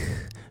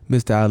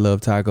 Mr. I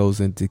Love Tacos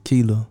and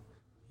Tequila.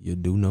 You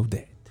do know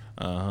that.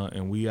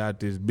 And we out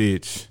this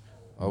bitch.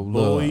 Oh,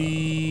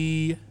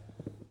 boy.